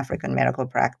changes in African medical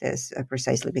practice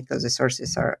precisely because the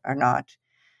sources are not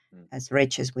as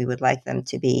rich as we would like them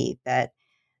to be. But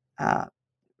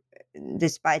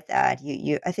despite that,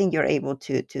 I think you're able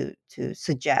to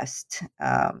suggest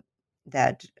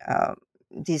that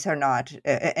these are not,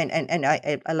 and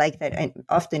I like that. And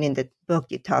often in the book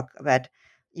you talk about,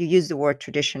 you use the word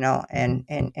traditional and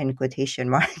quotation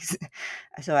marks,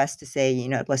 so as to say,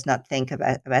 let's not think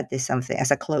about this something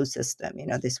as a closed system.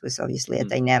 This was obviously a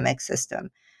dynamic system.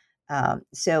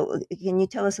 So can you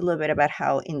tell us a little bit about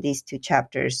how in these two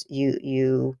chapters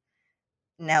you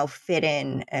now fit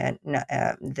in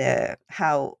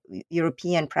how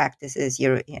European practices,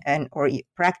 or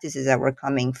practices that were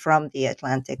coming from the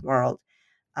Atlantic world,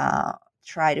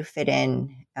 try to fit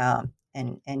in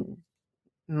and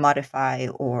modify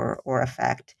or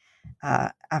affect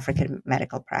African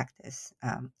medical practice,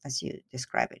 as you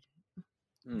describe it.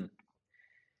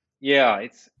 Yeah,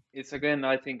 it's again,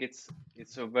 I think it's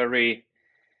a very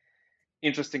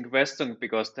interesting question,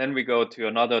 because then we go to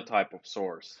another type of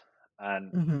source,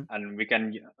 and we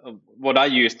can what I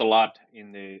used a lot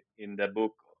in the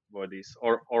book were these,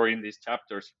 or in these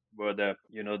chapters, were the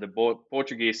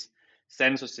Portuguese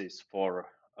censuses for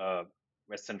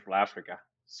West Central Africa.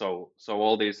 So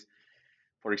all these,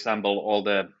 for example, all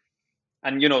the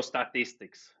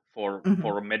statistics for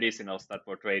medicinals that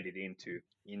were traded into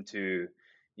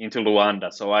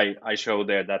Luanda. So I show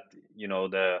there that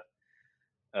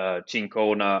the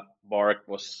Cinchona bark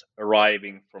was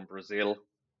arriving from Brazil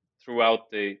throughout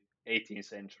the 18th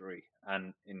century,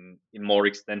 and in more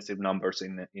extensive numbers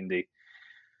in the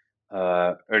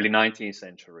early 19th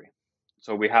century.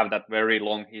 So we have that very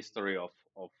long history of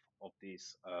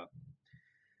these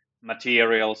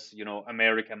materials,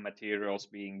 American materials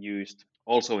being used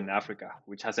also in Africa,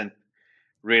 which hasn't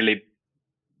really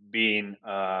been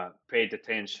paid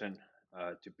attention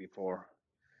to before.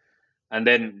 And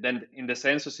then in the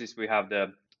censuses we have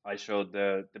I showed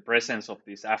the presence of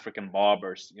these African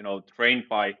barbers, trained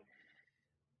by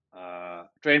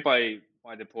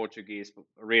the Portuguese,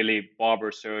 really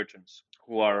barber surgeons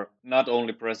who are not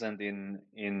only present in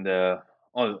the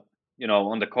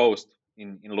on the coast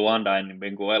in Luanda and in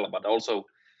Benguela, but also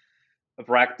a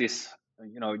practice,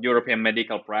 European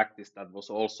medical practice that was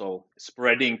also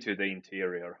spreading to the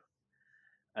interior,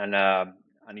 and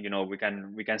we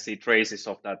can see traces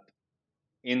of that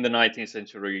in the 19th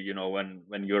century.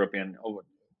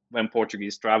 When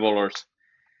Portuguese travelers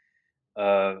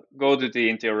go to the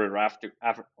interior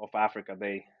of Africa,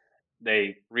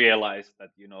 they realize that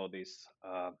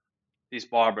these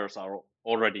barbers are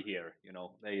already here.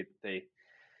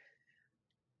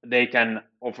 They can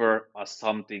offer us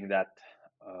something that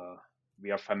we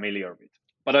are familiar with.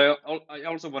 But I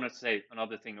also want to say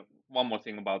one more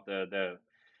thing about the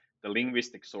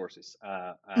linguistic sources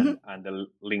and the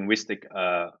linguistic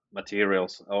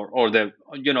materials, or the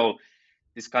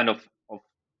this kind of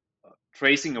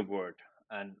tracing a word,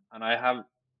 and I have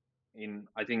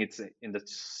I think it's in the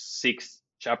 6th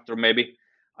chapter maybe,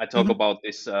 I talk about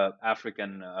this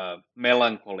African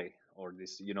melancholy, or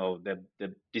this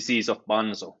the disease of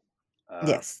Banzo,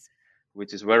 Yes.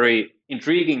 which is very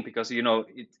intriguing because it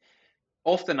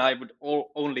often I would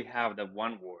only have the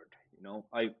one word.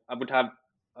 I would have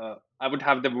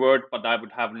the word, but I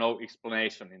would have no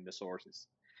explanation in the sources.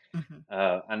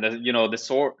 And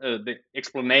the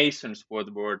explanations for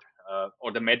the word,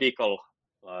 or the medical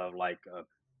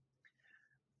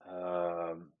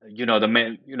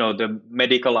the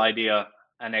medical idea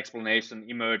and explanation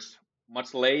emerged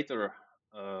much later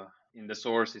in the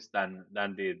sources than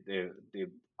the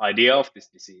idea of this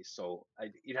disease. So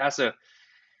it has it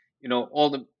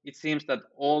seems that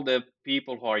all the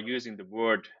people who are using the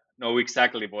word know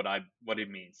exactly what it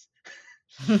means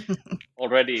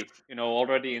already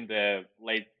in the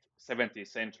late 17th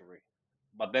century.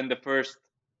 But then the first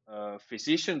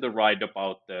physician to write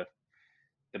about the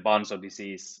Banzo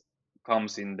disease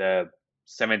comes in the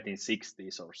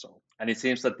 1760s or so, and it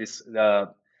seems that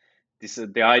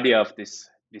the idea of this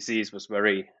disease was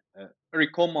very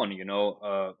common,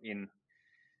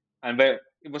 and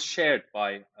it was shared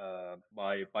by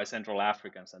Central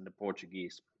Africans and the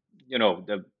Portuguese.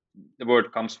 The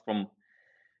word comes from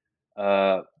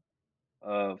the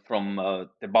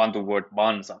Bantu word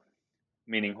banza,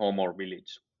 meaning home or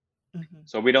village.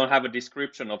 So we don't have a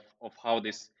description of how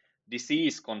this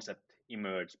disease concept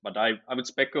emerged, but I would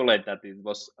speculate that it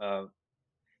was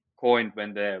coined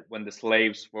when the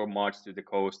slaves were marched to the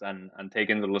coast and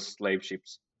taken to the slave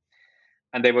ships,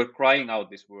 and they were crying out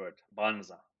this word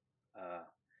banza,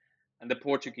 and the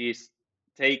Portuguese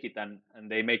take it and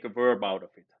they make a verb out of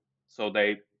it. So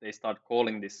they start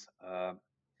calling this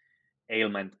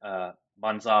ailment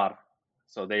banzar.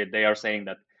 So they are saying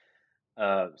that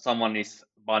someone is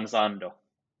banzando.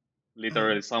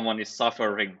 Literally, someone is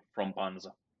suffering from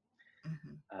banza,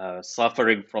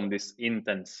 suffering from this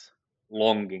intense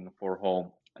longing for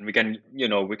home. And we can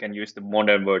use the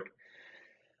modern word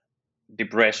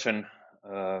depression.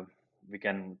 We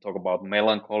can talk about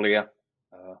melancholia.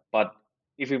 But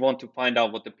if we want to find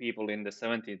out what the people in the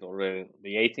 17th or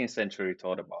the 18th century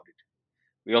thought about it,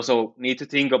 we also need to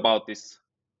think about this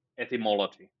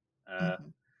etymology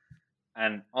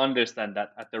and understand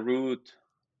that at the root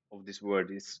of this word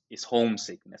is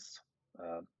homesickness.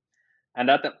 And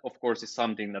that, of course, is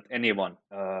something that anyone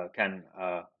can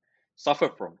suffer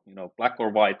from. Black or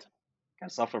white can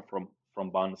suffer from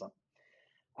banza,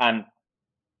 and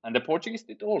the Portuguese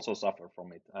did also suffer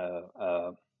from it.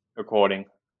 According,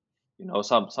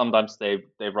 sometimes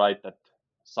they write that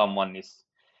someone is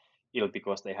ill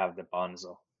because they have the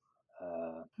banzo.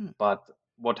 But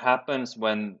what happens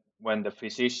when the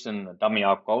physician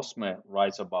Damião Cosme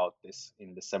writes about this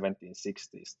in the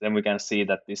 1760s? Then we can see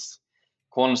that this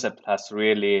concept has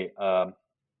really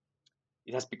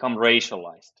it has become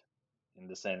racialized, in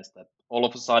the sense that all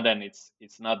of a sudden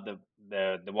it's not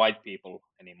the white people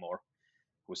anymore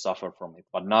who suffer from it,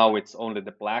 but now it's only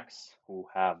the blacks who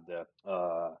have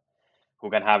who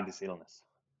can have this illness.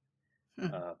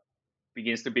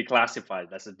 Begins to be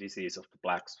classified as a disease of the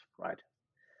blacks, right?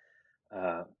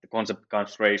 The concept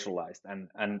becomes racialized,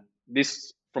 and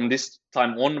this from this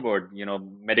time onward,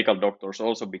 medical doctors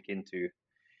also begin to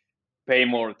pay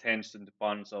more attention to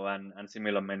banzo and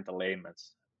similar mental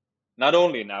ailments, not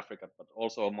only in Africa but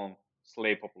also among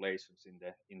slave populations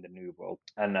in the New World.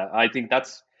 And I think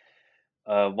that's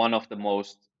one of the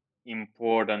most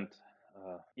important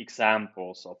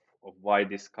examples of why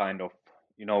this kind of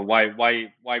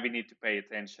why we need to pay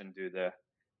attention to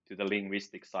the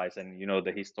linguistic side and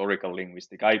the historical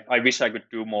linguistic. I wish I could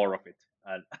do more of it,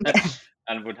 and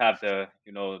and would have the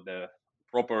the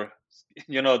proper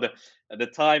the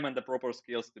time and the proper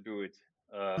skills to do it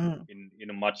Mm. in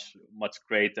a much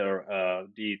greater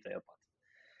detail. But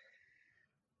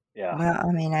yeah, Well,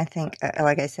 I mean, I think,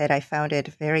 like I said, I found it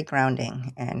very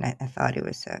grounding, and I thought it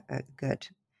was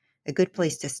a good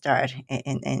place to start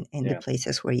in the yeah.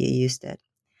 places where you used it.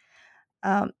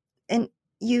 And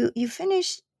you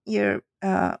finish your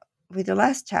with the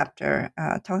last chapter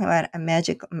talking about a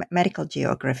medical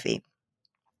geography,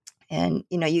 and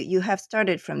you have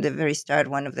started from the very start.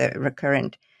 One of the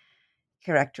recurrent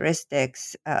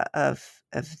characteristics of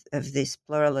this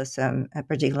pluralism,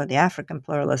 particularly the African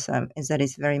pluralism, is that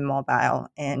it's very mobile,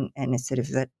 and it's sort of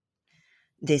that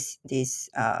these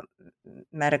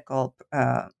medical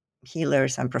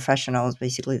healers and professionals,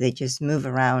 basically they just move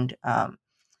around uh,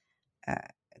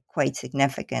 quite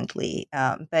significantly.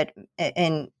 But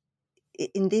and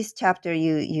in this chapter,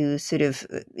 you sort of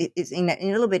it's in a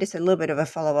little bit. It's a little bit of a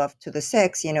follow up to the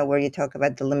six, where you talk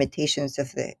about the limitations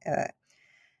of the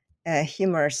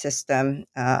humor system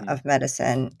Mm. of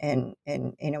medicine, and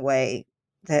in a way,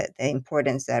 the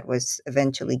importance that was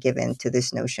eventually given to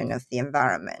this notion of the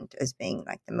environment as being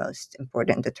like the most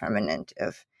important determinant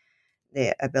of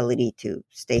the ability to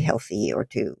stay healthy or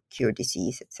to cure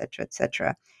disease, et cetera, et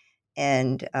cetera.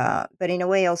 And but in a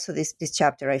way, also this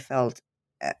chapter I felt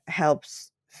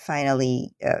helps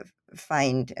finally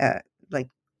find like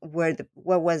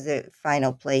what was the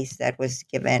final place that was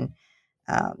given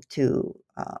um, to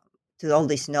uh, to all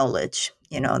this knowledge,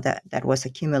 that was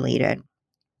accumulated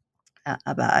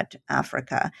about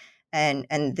Africa, and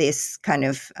this kind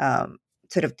of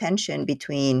sort of tension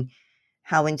between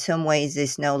how, in some ways,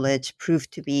 this knowledge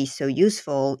proved to be so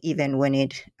useful, even when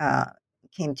it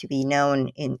came to be known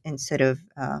in sort of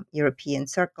European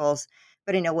circles,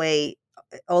 but in a way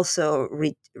also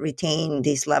retain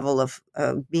this level of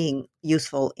being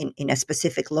useful in a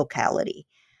specific locality.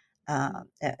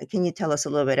 Can you tell us a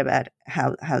little bit about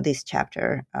how this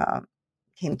chapter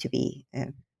came to be,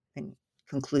 and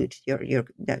conclude your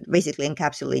basically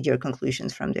encapsulate your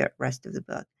conclusions from the rest of the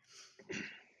book?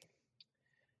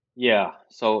 Yeah,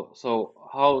 so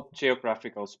how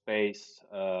geographical space,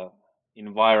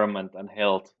 environment, and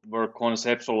health were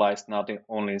conceptualized not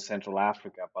only in Central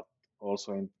Africa but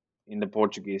also in the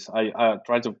Portuguese. I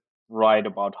try to write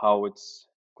about how it's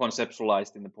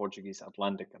conceptualized in the Portuguese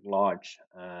Atlantic at large,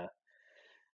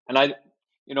 and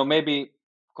maybe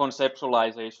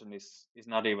conceptualization is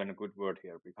not even a good word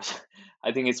here, because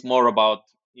I think it's more about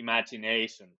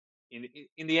imagination.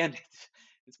 In the end,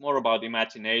 it's more about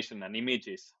imagination and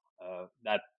images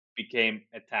that became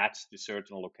attached to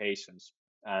certain locations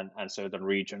and certain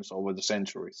regions over the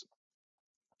centuries.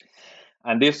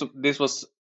 And this was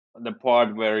the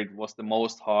part where it was the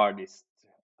most hardest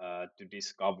to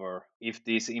discover if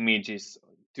these images,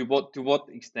 to what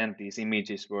extent these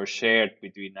images were shared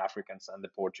between Africans and the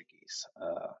Portuguese.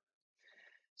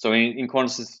 So in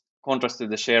contrast to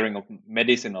the sharing of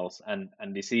medicinals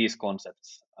and disease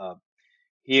concepts,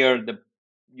 here the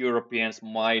Europeans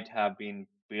might have been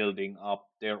building up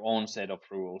their own set of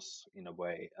rules in a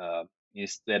way,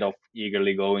 instead of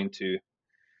eagerly going to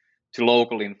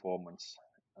local informants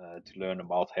to learn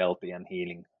about healthy and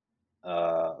healing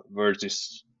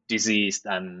versus diseased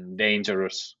and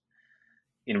dangerous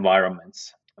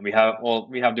environments. And we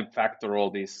have to factor all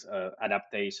these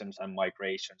adaptations and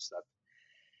migrations that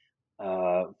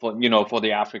for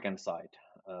the African side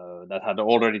that had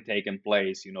already taken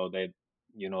place. The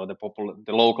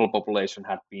local population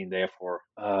had been there for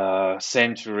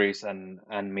centuries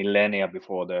and millennia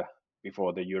before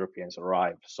the Europeans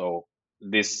arrived. So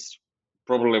this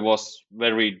probably was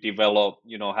very developed,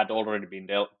 had already been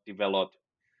developed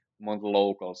among the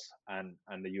locals, and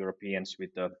the Europeans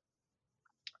with a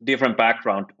different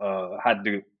background had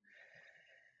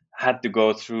to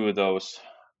go through those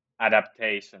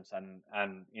adaptations,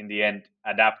 and in the end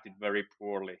adapted very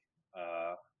poorly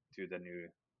to the new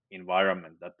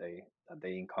environment that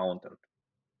they encountered.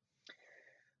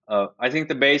 I think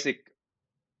the basic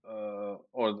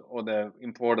or the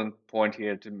important point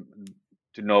here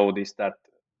to note is that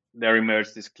there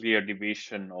emerged this clear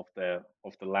division of the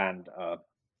land,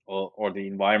 or the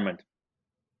environment.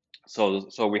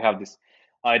 So we have this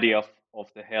idea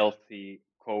of the healthy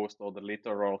coast or the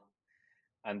littoral,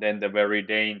 and then the very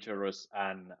dangerous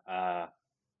and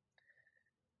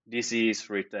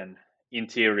disease-ridden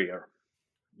interior.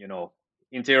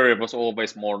 Interior was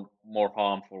always more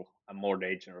harmful and more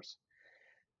dangerous.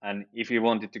 And if you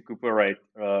wanted to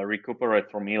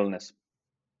recuperate from illness,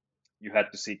 you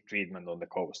had to seek treatment on the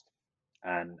coast.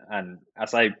 And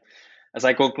as I as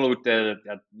I conclude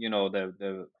that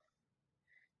the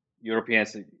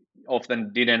Europeans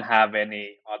often didn't have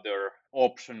any other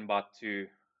option but to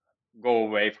go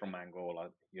away from Angola,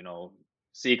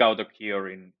 seek out a cure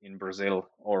in Brazil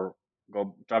or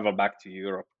go travel back to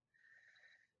Europe.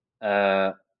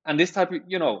 And this type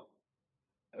of,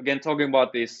 again, talking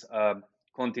about these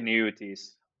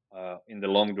continuities in the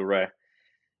longue durée,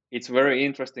 it's very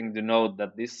interesting to note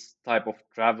that this type of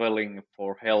traveling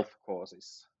for health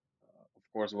causes,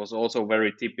 of course, was also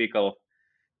very typical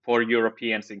for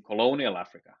Europeans in colonial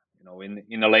Africa,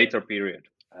 in a later period.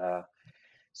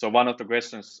 So one of the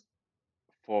questions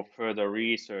for further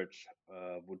research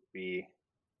would be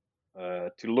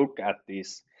to look at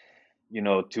this,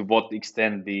 to what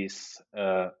extent these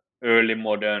early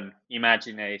modern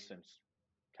imaginations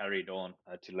carried on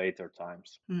to later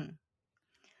times. Mm.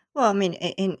 Well, I mean,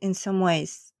 in some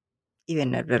ways,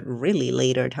 even at really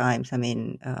later times, I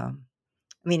mean,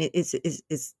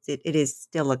 it is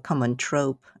still a common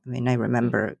trope. I mean, I Mm.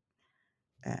 remember,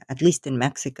 at least in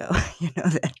Mexico,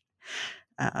 that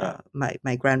Yeah.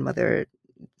 my grandmother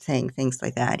saying things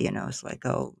like that. It's like,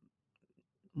 oh,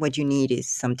 what you need is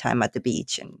some time at the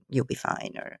beach and you'll be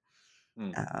fine, or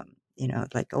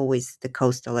Mm. like always the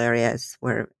coastal areas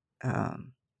were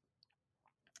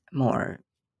more,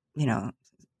 you know,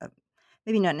 uh,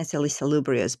 maybe not necessarily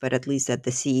salubrious, but at least that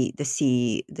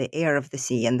the air of the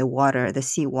sea and the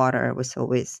sea water was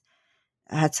always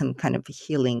had some kind of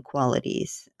healing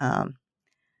qualities,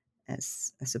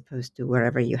 as opposed to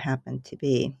wherever you happen to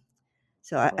be.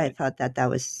 So I Right. thought that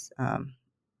was,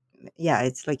 yeah,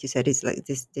 it's like you said, it's like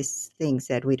these things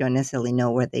that we don't necessarily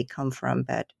know where they come from,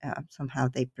 but somehow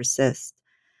they persist.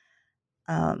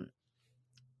 Um,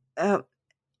 uh,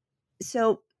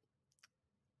 so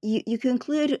you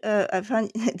conclude. I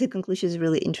found the conclusion is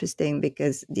really interesting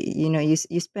because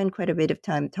you spend quite a bit of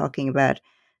time talking about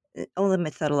all the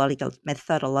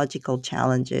methodological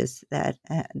challenges that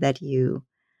you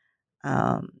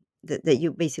that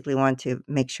you basically want to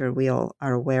make sure we all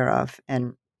are aware of,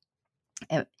 and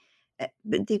but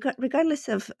regardless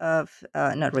of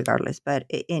not regardless, but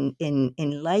in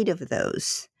light of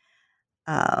those,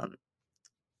 um,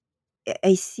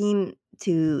 I seem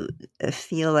to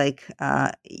feel like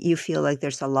you feel like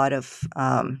there's a lot of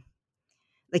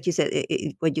like you said,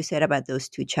 what you said about those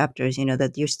two chapters,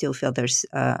 that you still feel there's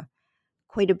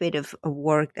quite a bit of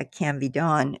work that can be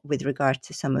done with regard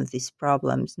to some of these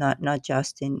problems, not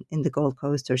just in the Gold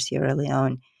Coast or Sierra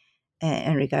Leone,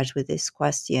 in regards with this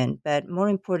question, but more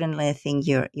importantly, I think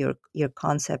your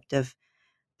concept of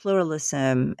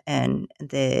pluralism and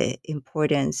the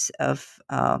importance of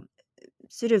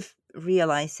sort of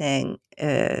realizing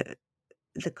the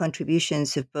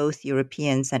contributions of both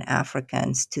Europeans and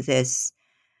Africans to this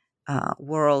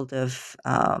world of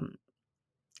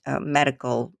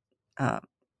medical uh,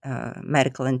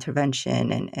 medical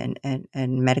intervention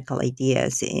and medical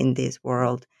ideas in this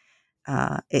world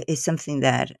is something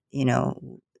that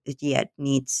it yet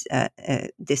needs,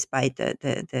 despite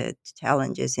the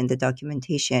challenges in the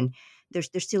documentation, there's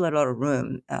still a lot of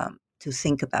room to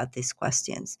think about these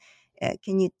questions.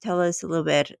 Can you tell us a little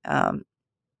bit? How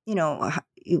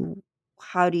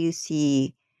do you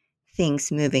see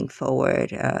things moving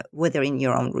forward, whether in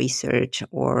your own research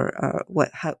or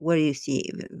where do you see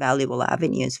valuable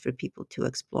avenues for people to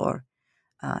explore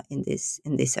in this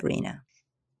arena?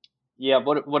 Yeah,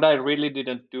 what I really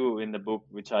didn't do in the book,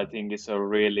 which I think is a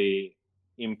really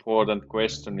important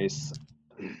question, is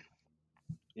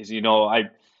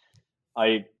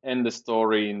I end the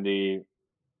story in the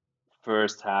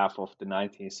first half of the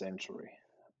 19th century,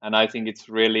 and I think it's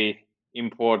really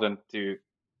important to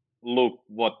look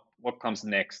what comes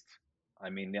next.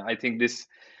 I mean, I think a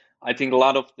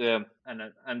lot of the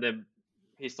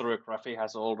historiography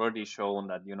has already shown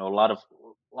that a lot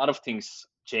of things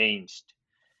changed.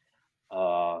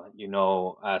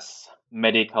 As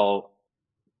medical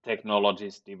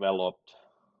technologies developed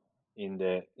in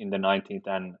the 19th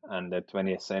and the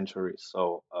 20th century.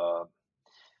 So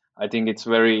I think it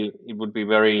would be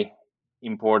very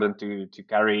important to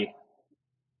carry,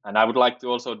 and I would like to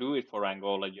also do it for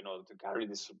Angola, to carry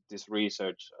this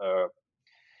research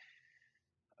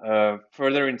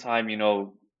further in time,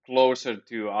 closer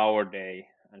to our day,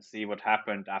 and see what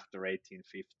happened after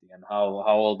 1850 and how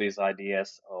all these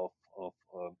ideas of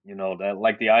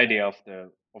the idea of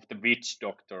the witch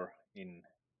doctor in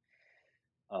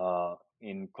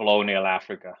colonial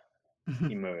Africa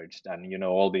emerged, and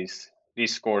all these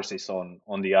discourses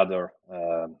on the other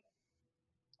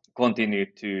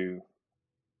continued to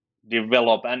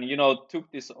develop, and took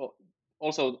this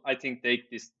also, I think, take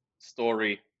this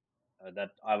story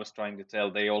that I was trying to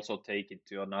tell. They also take it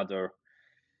to another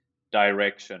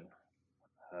direction.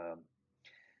 Um,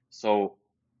 so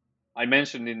I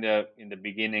mentioned in the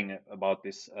beginning about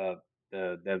this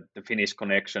the Finnish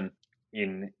connection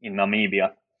in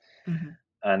Namibia, Mm-hmm.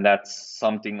 and that's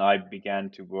something I began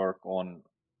to work on,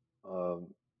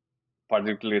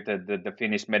 particularly the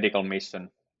Finnish medical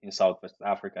mission in Southwest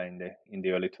Africa in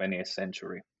the early 20th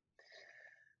century.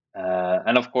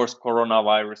 And of course,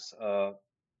 coronavirus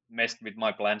messed with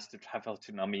my plans to travel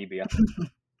to Namibia,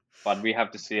 but we have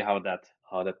to see how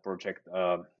that project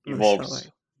Moves evolves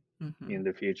forward. Mm-hmm. in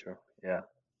the future. Yeah.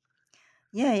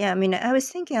 Yeah. I mean, I was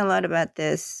thinking a lot about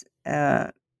this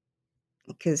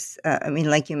because, I mean,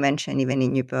 like you mentioned, even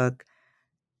in your book,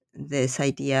 this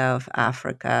idea of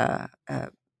Africa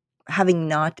having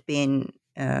not been,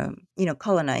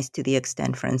 colonized to the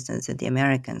extent, for instance, that the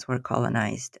Americans were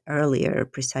colonized earlier,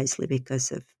 precisely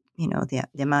because of the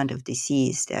amount of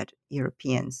disease that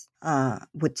Europeans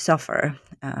would suffer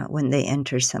when they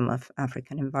enter some of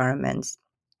African environments,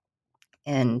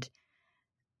 and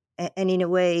in a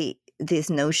way,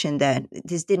 this notion that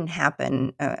this didn't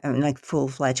happen, like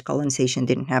full-fledged colonization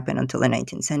didn't happen until the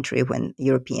 19th century when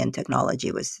European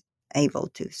technology was able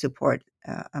to support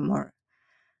a more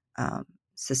um,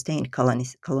 sustained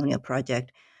colonial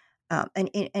project,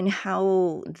 and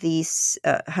how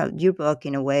your book,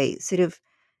 in a way, sort of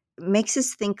makes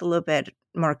us think a little bit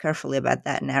more carefully about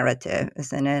that narrative,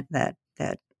 isn't it? That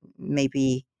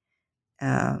maybe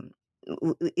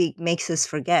it makes us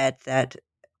forget that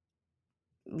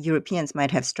Europeans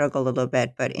might have struggled a little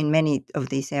bit, but in many of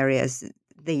these areas,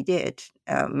 they did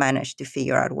manage to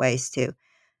figure out ways to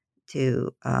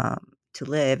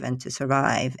live and to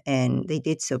survive, and they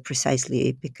did so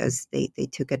precisely because they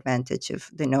took advantage of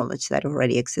the knowledge that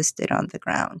already existed on the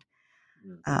ground.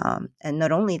 Mm. And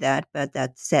not only that, but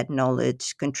that said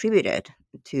knowledge contributed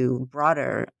to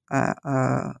broader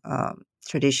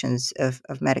traditions of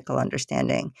medical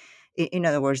understanding. In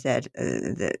other words, that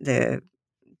the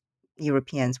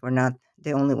Europeans were not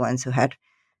the only ones who had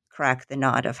cracked the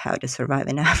nut of how to survive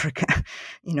in Africa.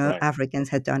 Right. Africans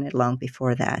had done it long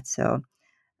before that.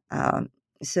 Um,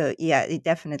 so yeah, it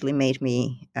definitely made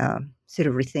me sort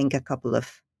of rethink a couple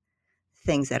of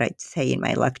things that I'd say in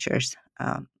my lectures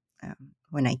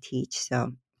when I teach.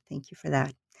 So thank you for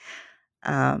that.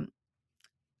 Um,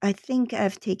 I think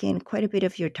I've taken quite a bit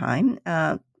of your time.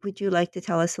 Would you like to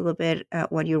tell us a little bit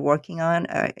what you're working on?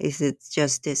 Is it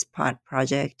just this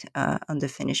project on the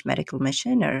Finnish medical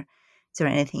mission, or is there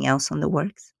anything else on the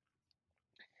works?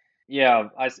 Yeah,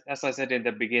 as I said in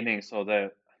the beginning, so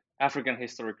the African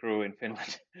History Crew in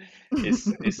Finland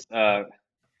is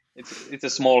it's a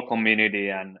small community,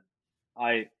 and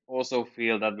I also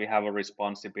feel that we have a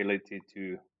responsibility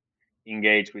to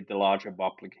engage with the larger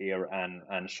public here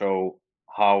and show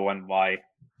how and why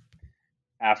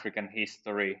African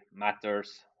history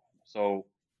matters. So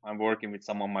I'm working with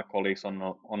some of my colleagues on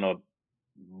a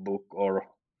book or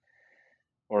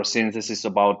synthesis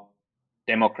about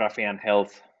demography and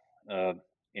health uh,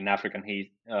 in African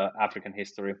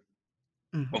history.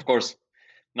 Hmm. Of course,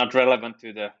 not relevant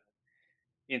to the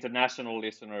international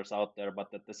listeners out there,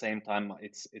 but at the same time,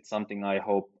 it's something I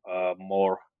hope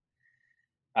more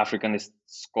Africanist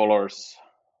scholars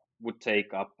would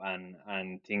take up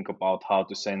and think about how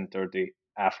to center the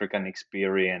African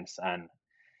experience and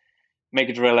make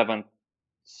it relevant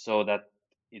so that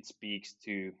it speaks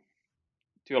to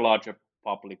a larger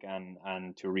public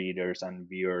and to readers and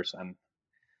viewers and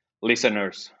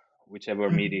listeners, whichever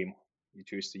Hmm. medium you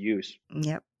choose to use.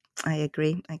 Yep, I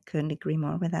agree. I couldn't agree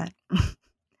more with that.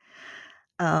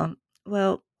 um,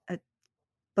 well,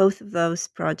 both of those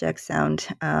projects sound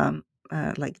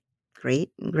like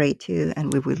great too,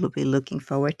 and we will be looking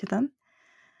forward to them.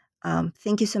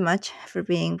 Thank you so much for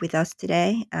being with us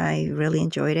today. I really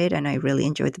enjoyed it, and I really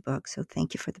enjoyed the book. So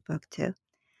thank you for the book too.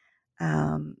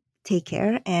 Take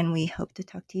care, and we hope to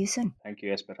talk to you soon. Thank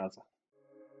you, Esperanza.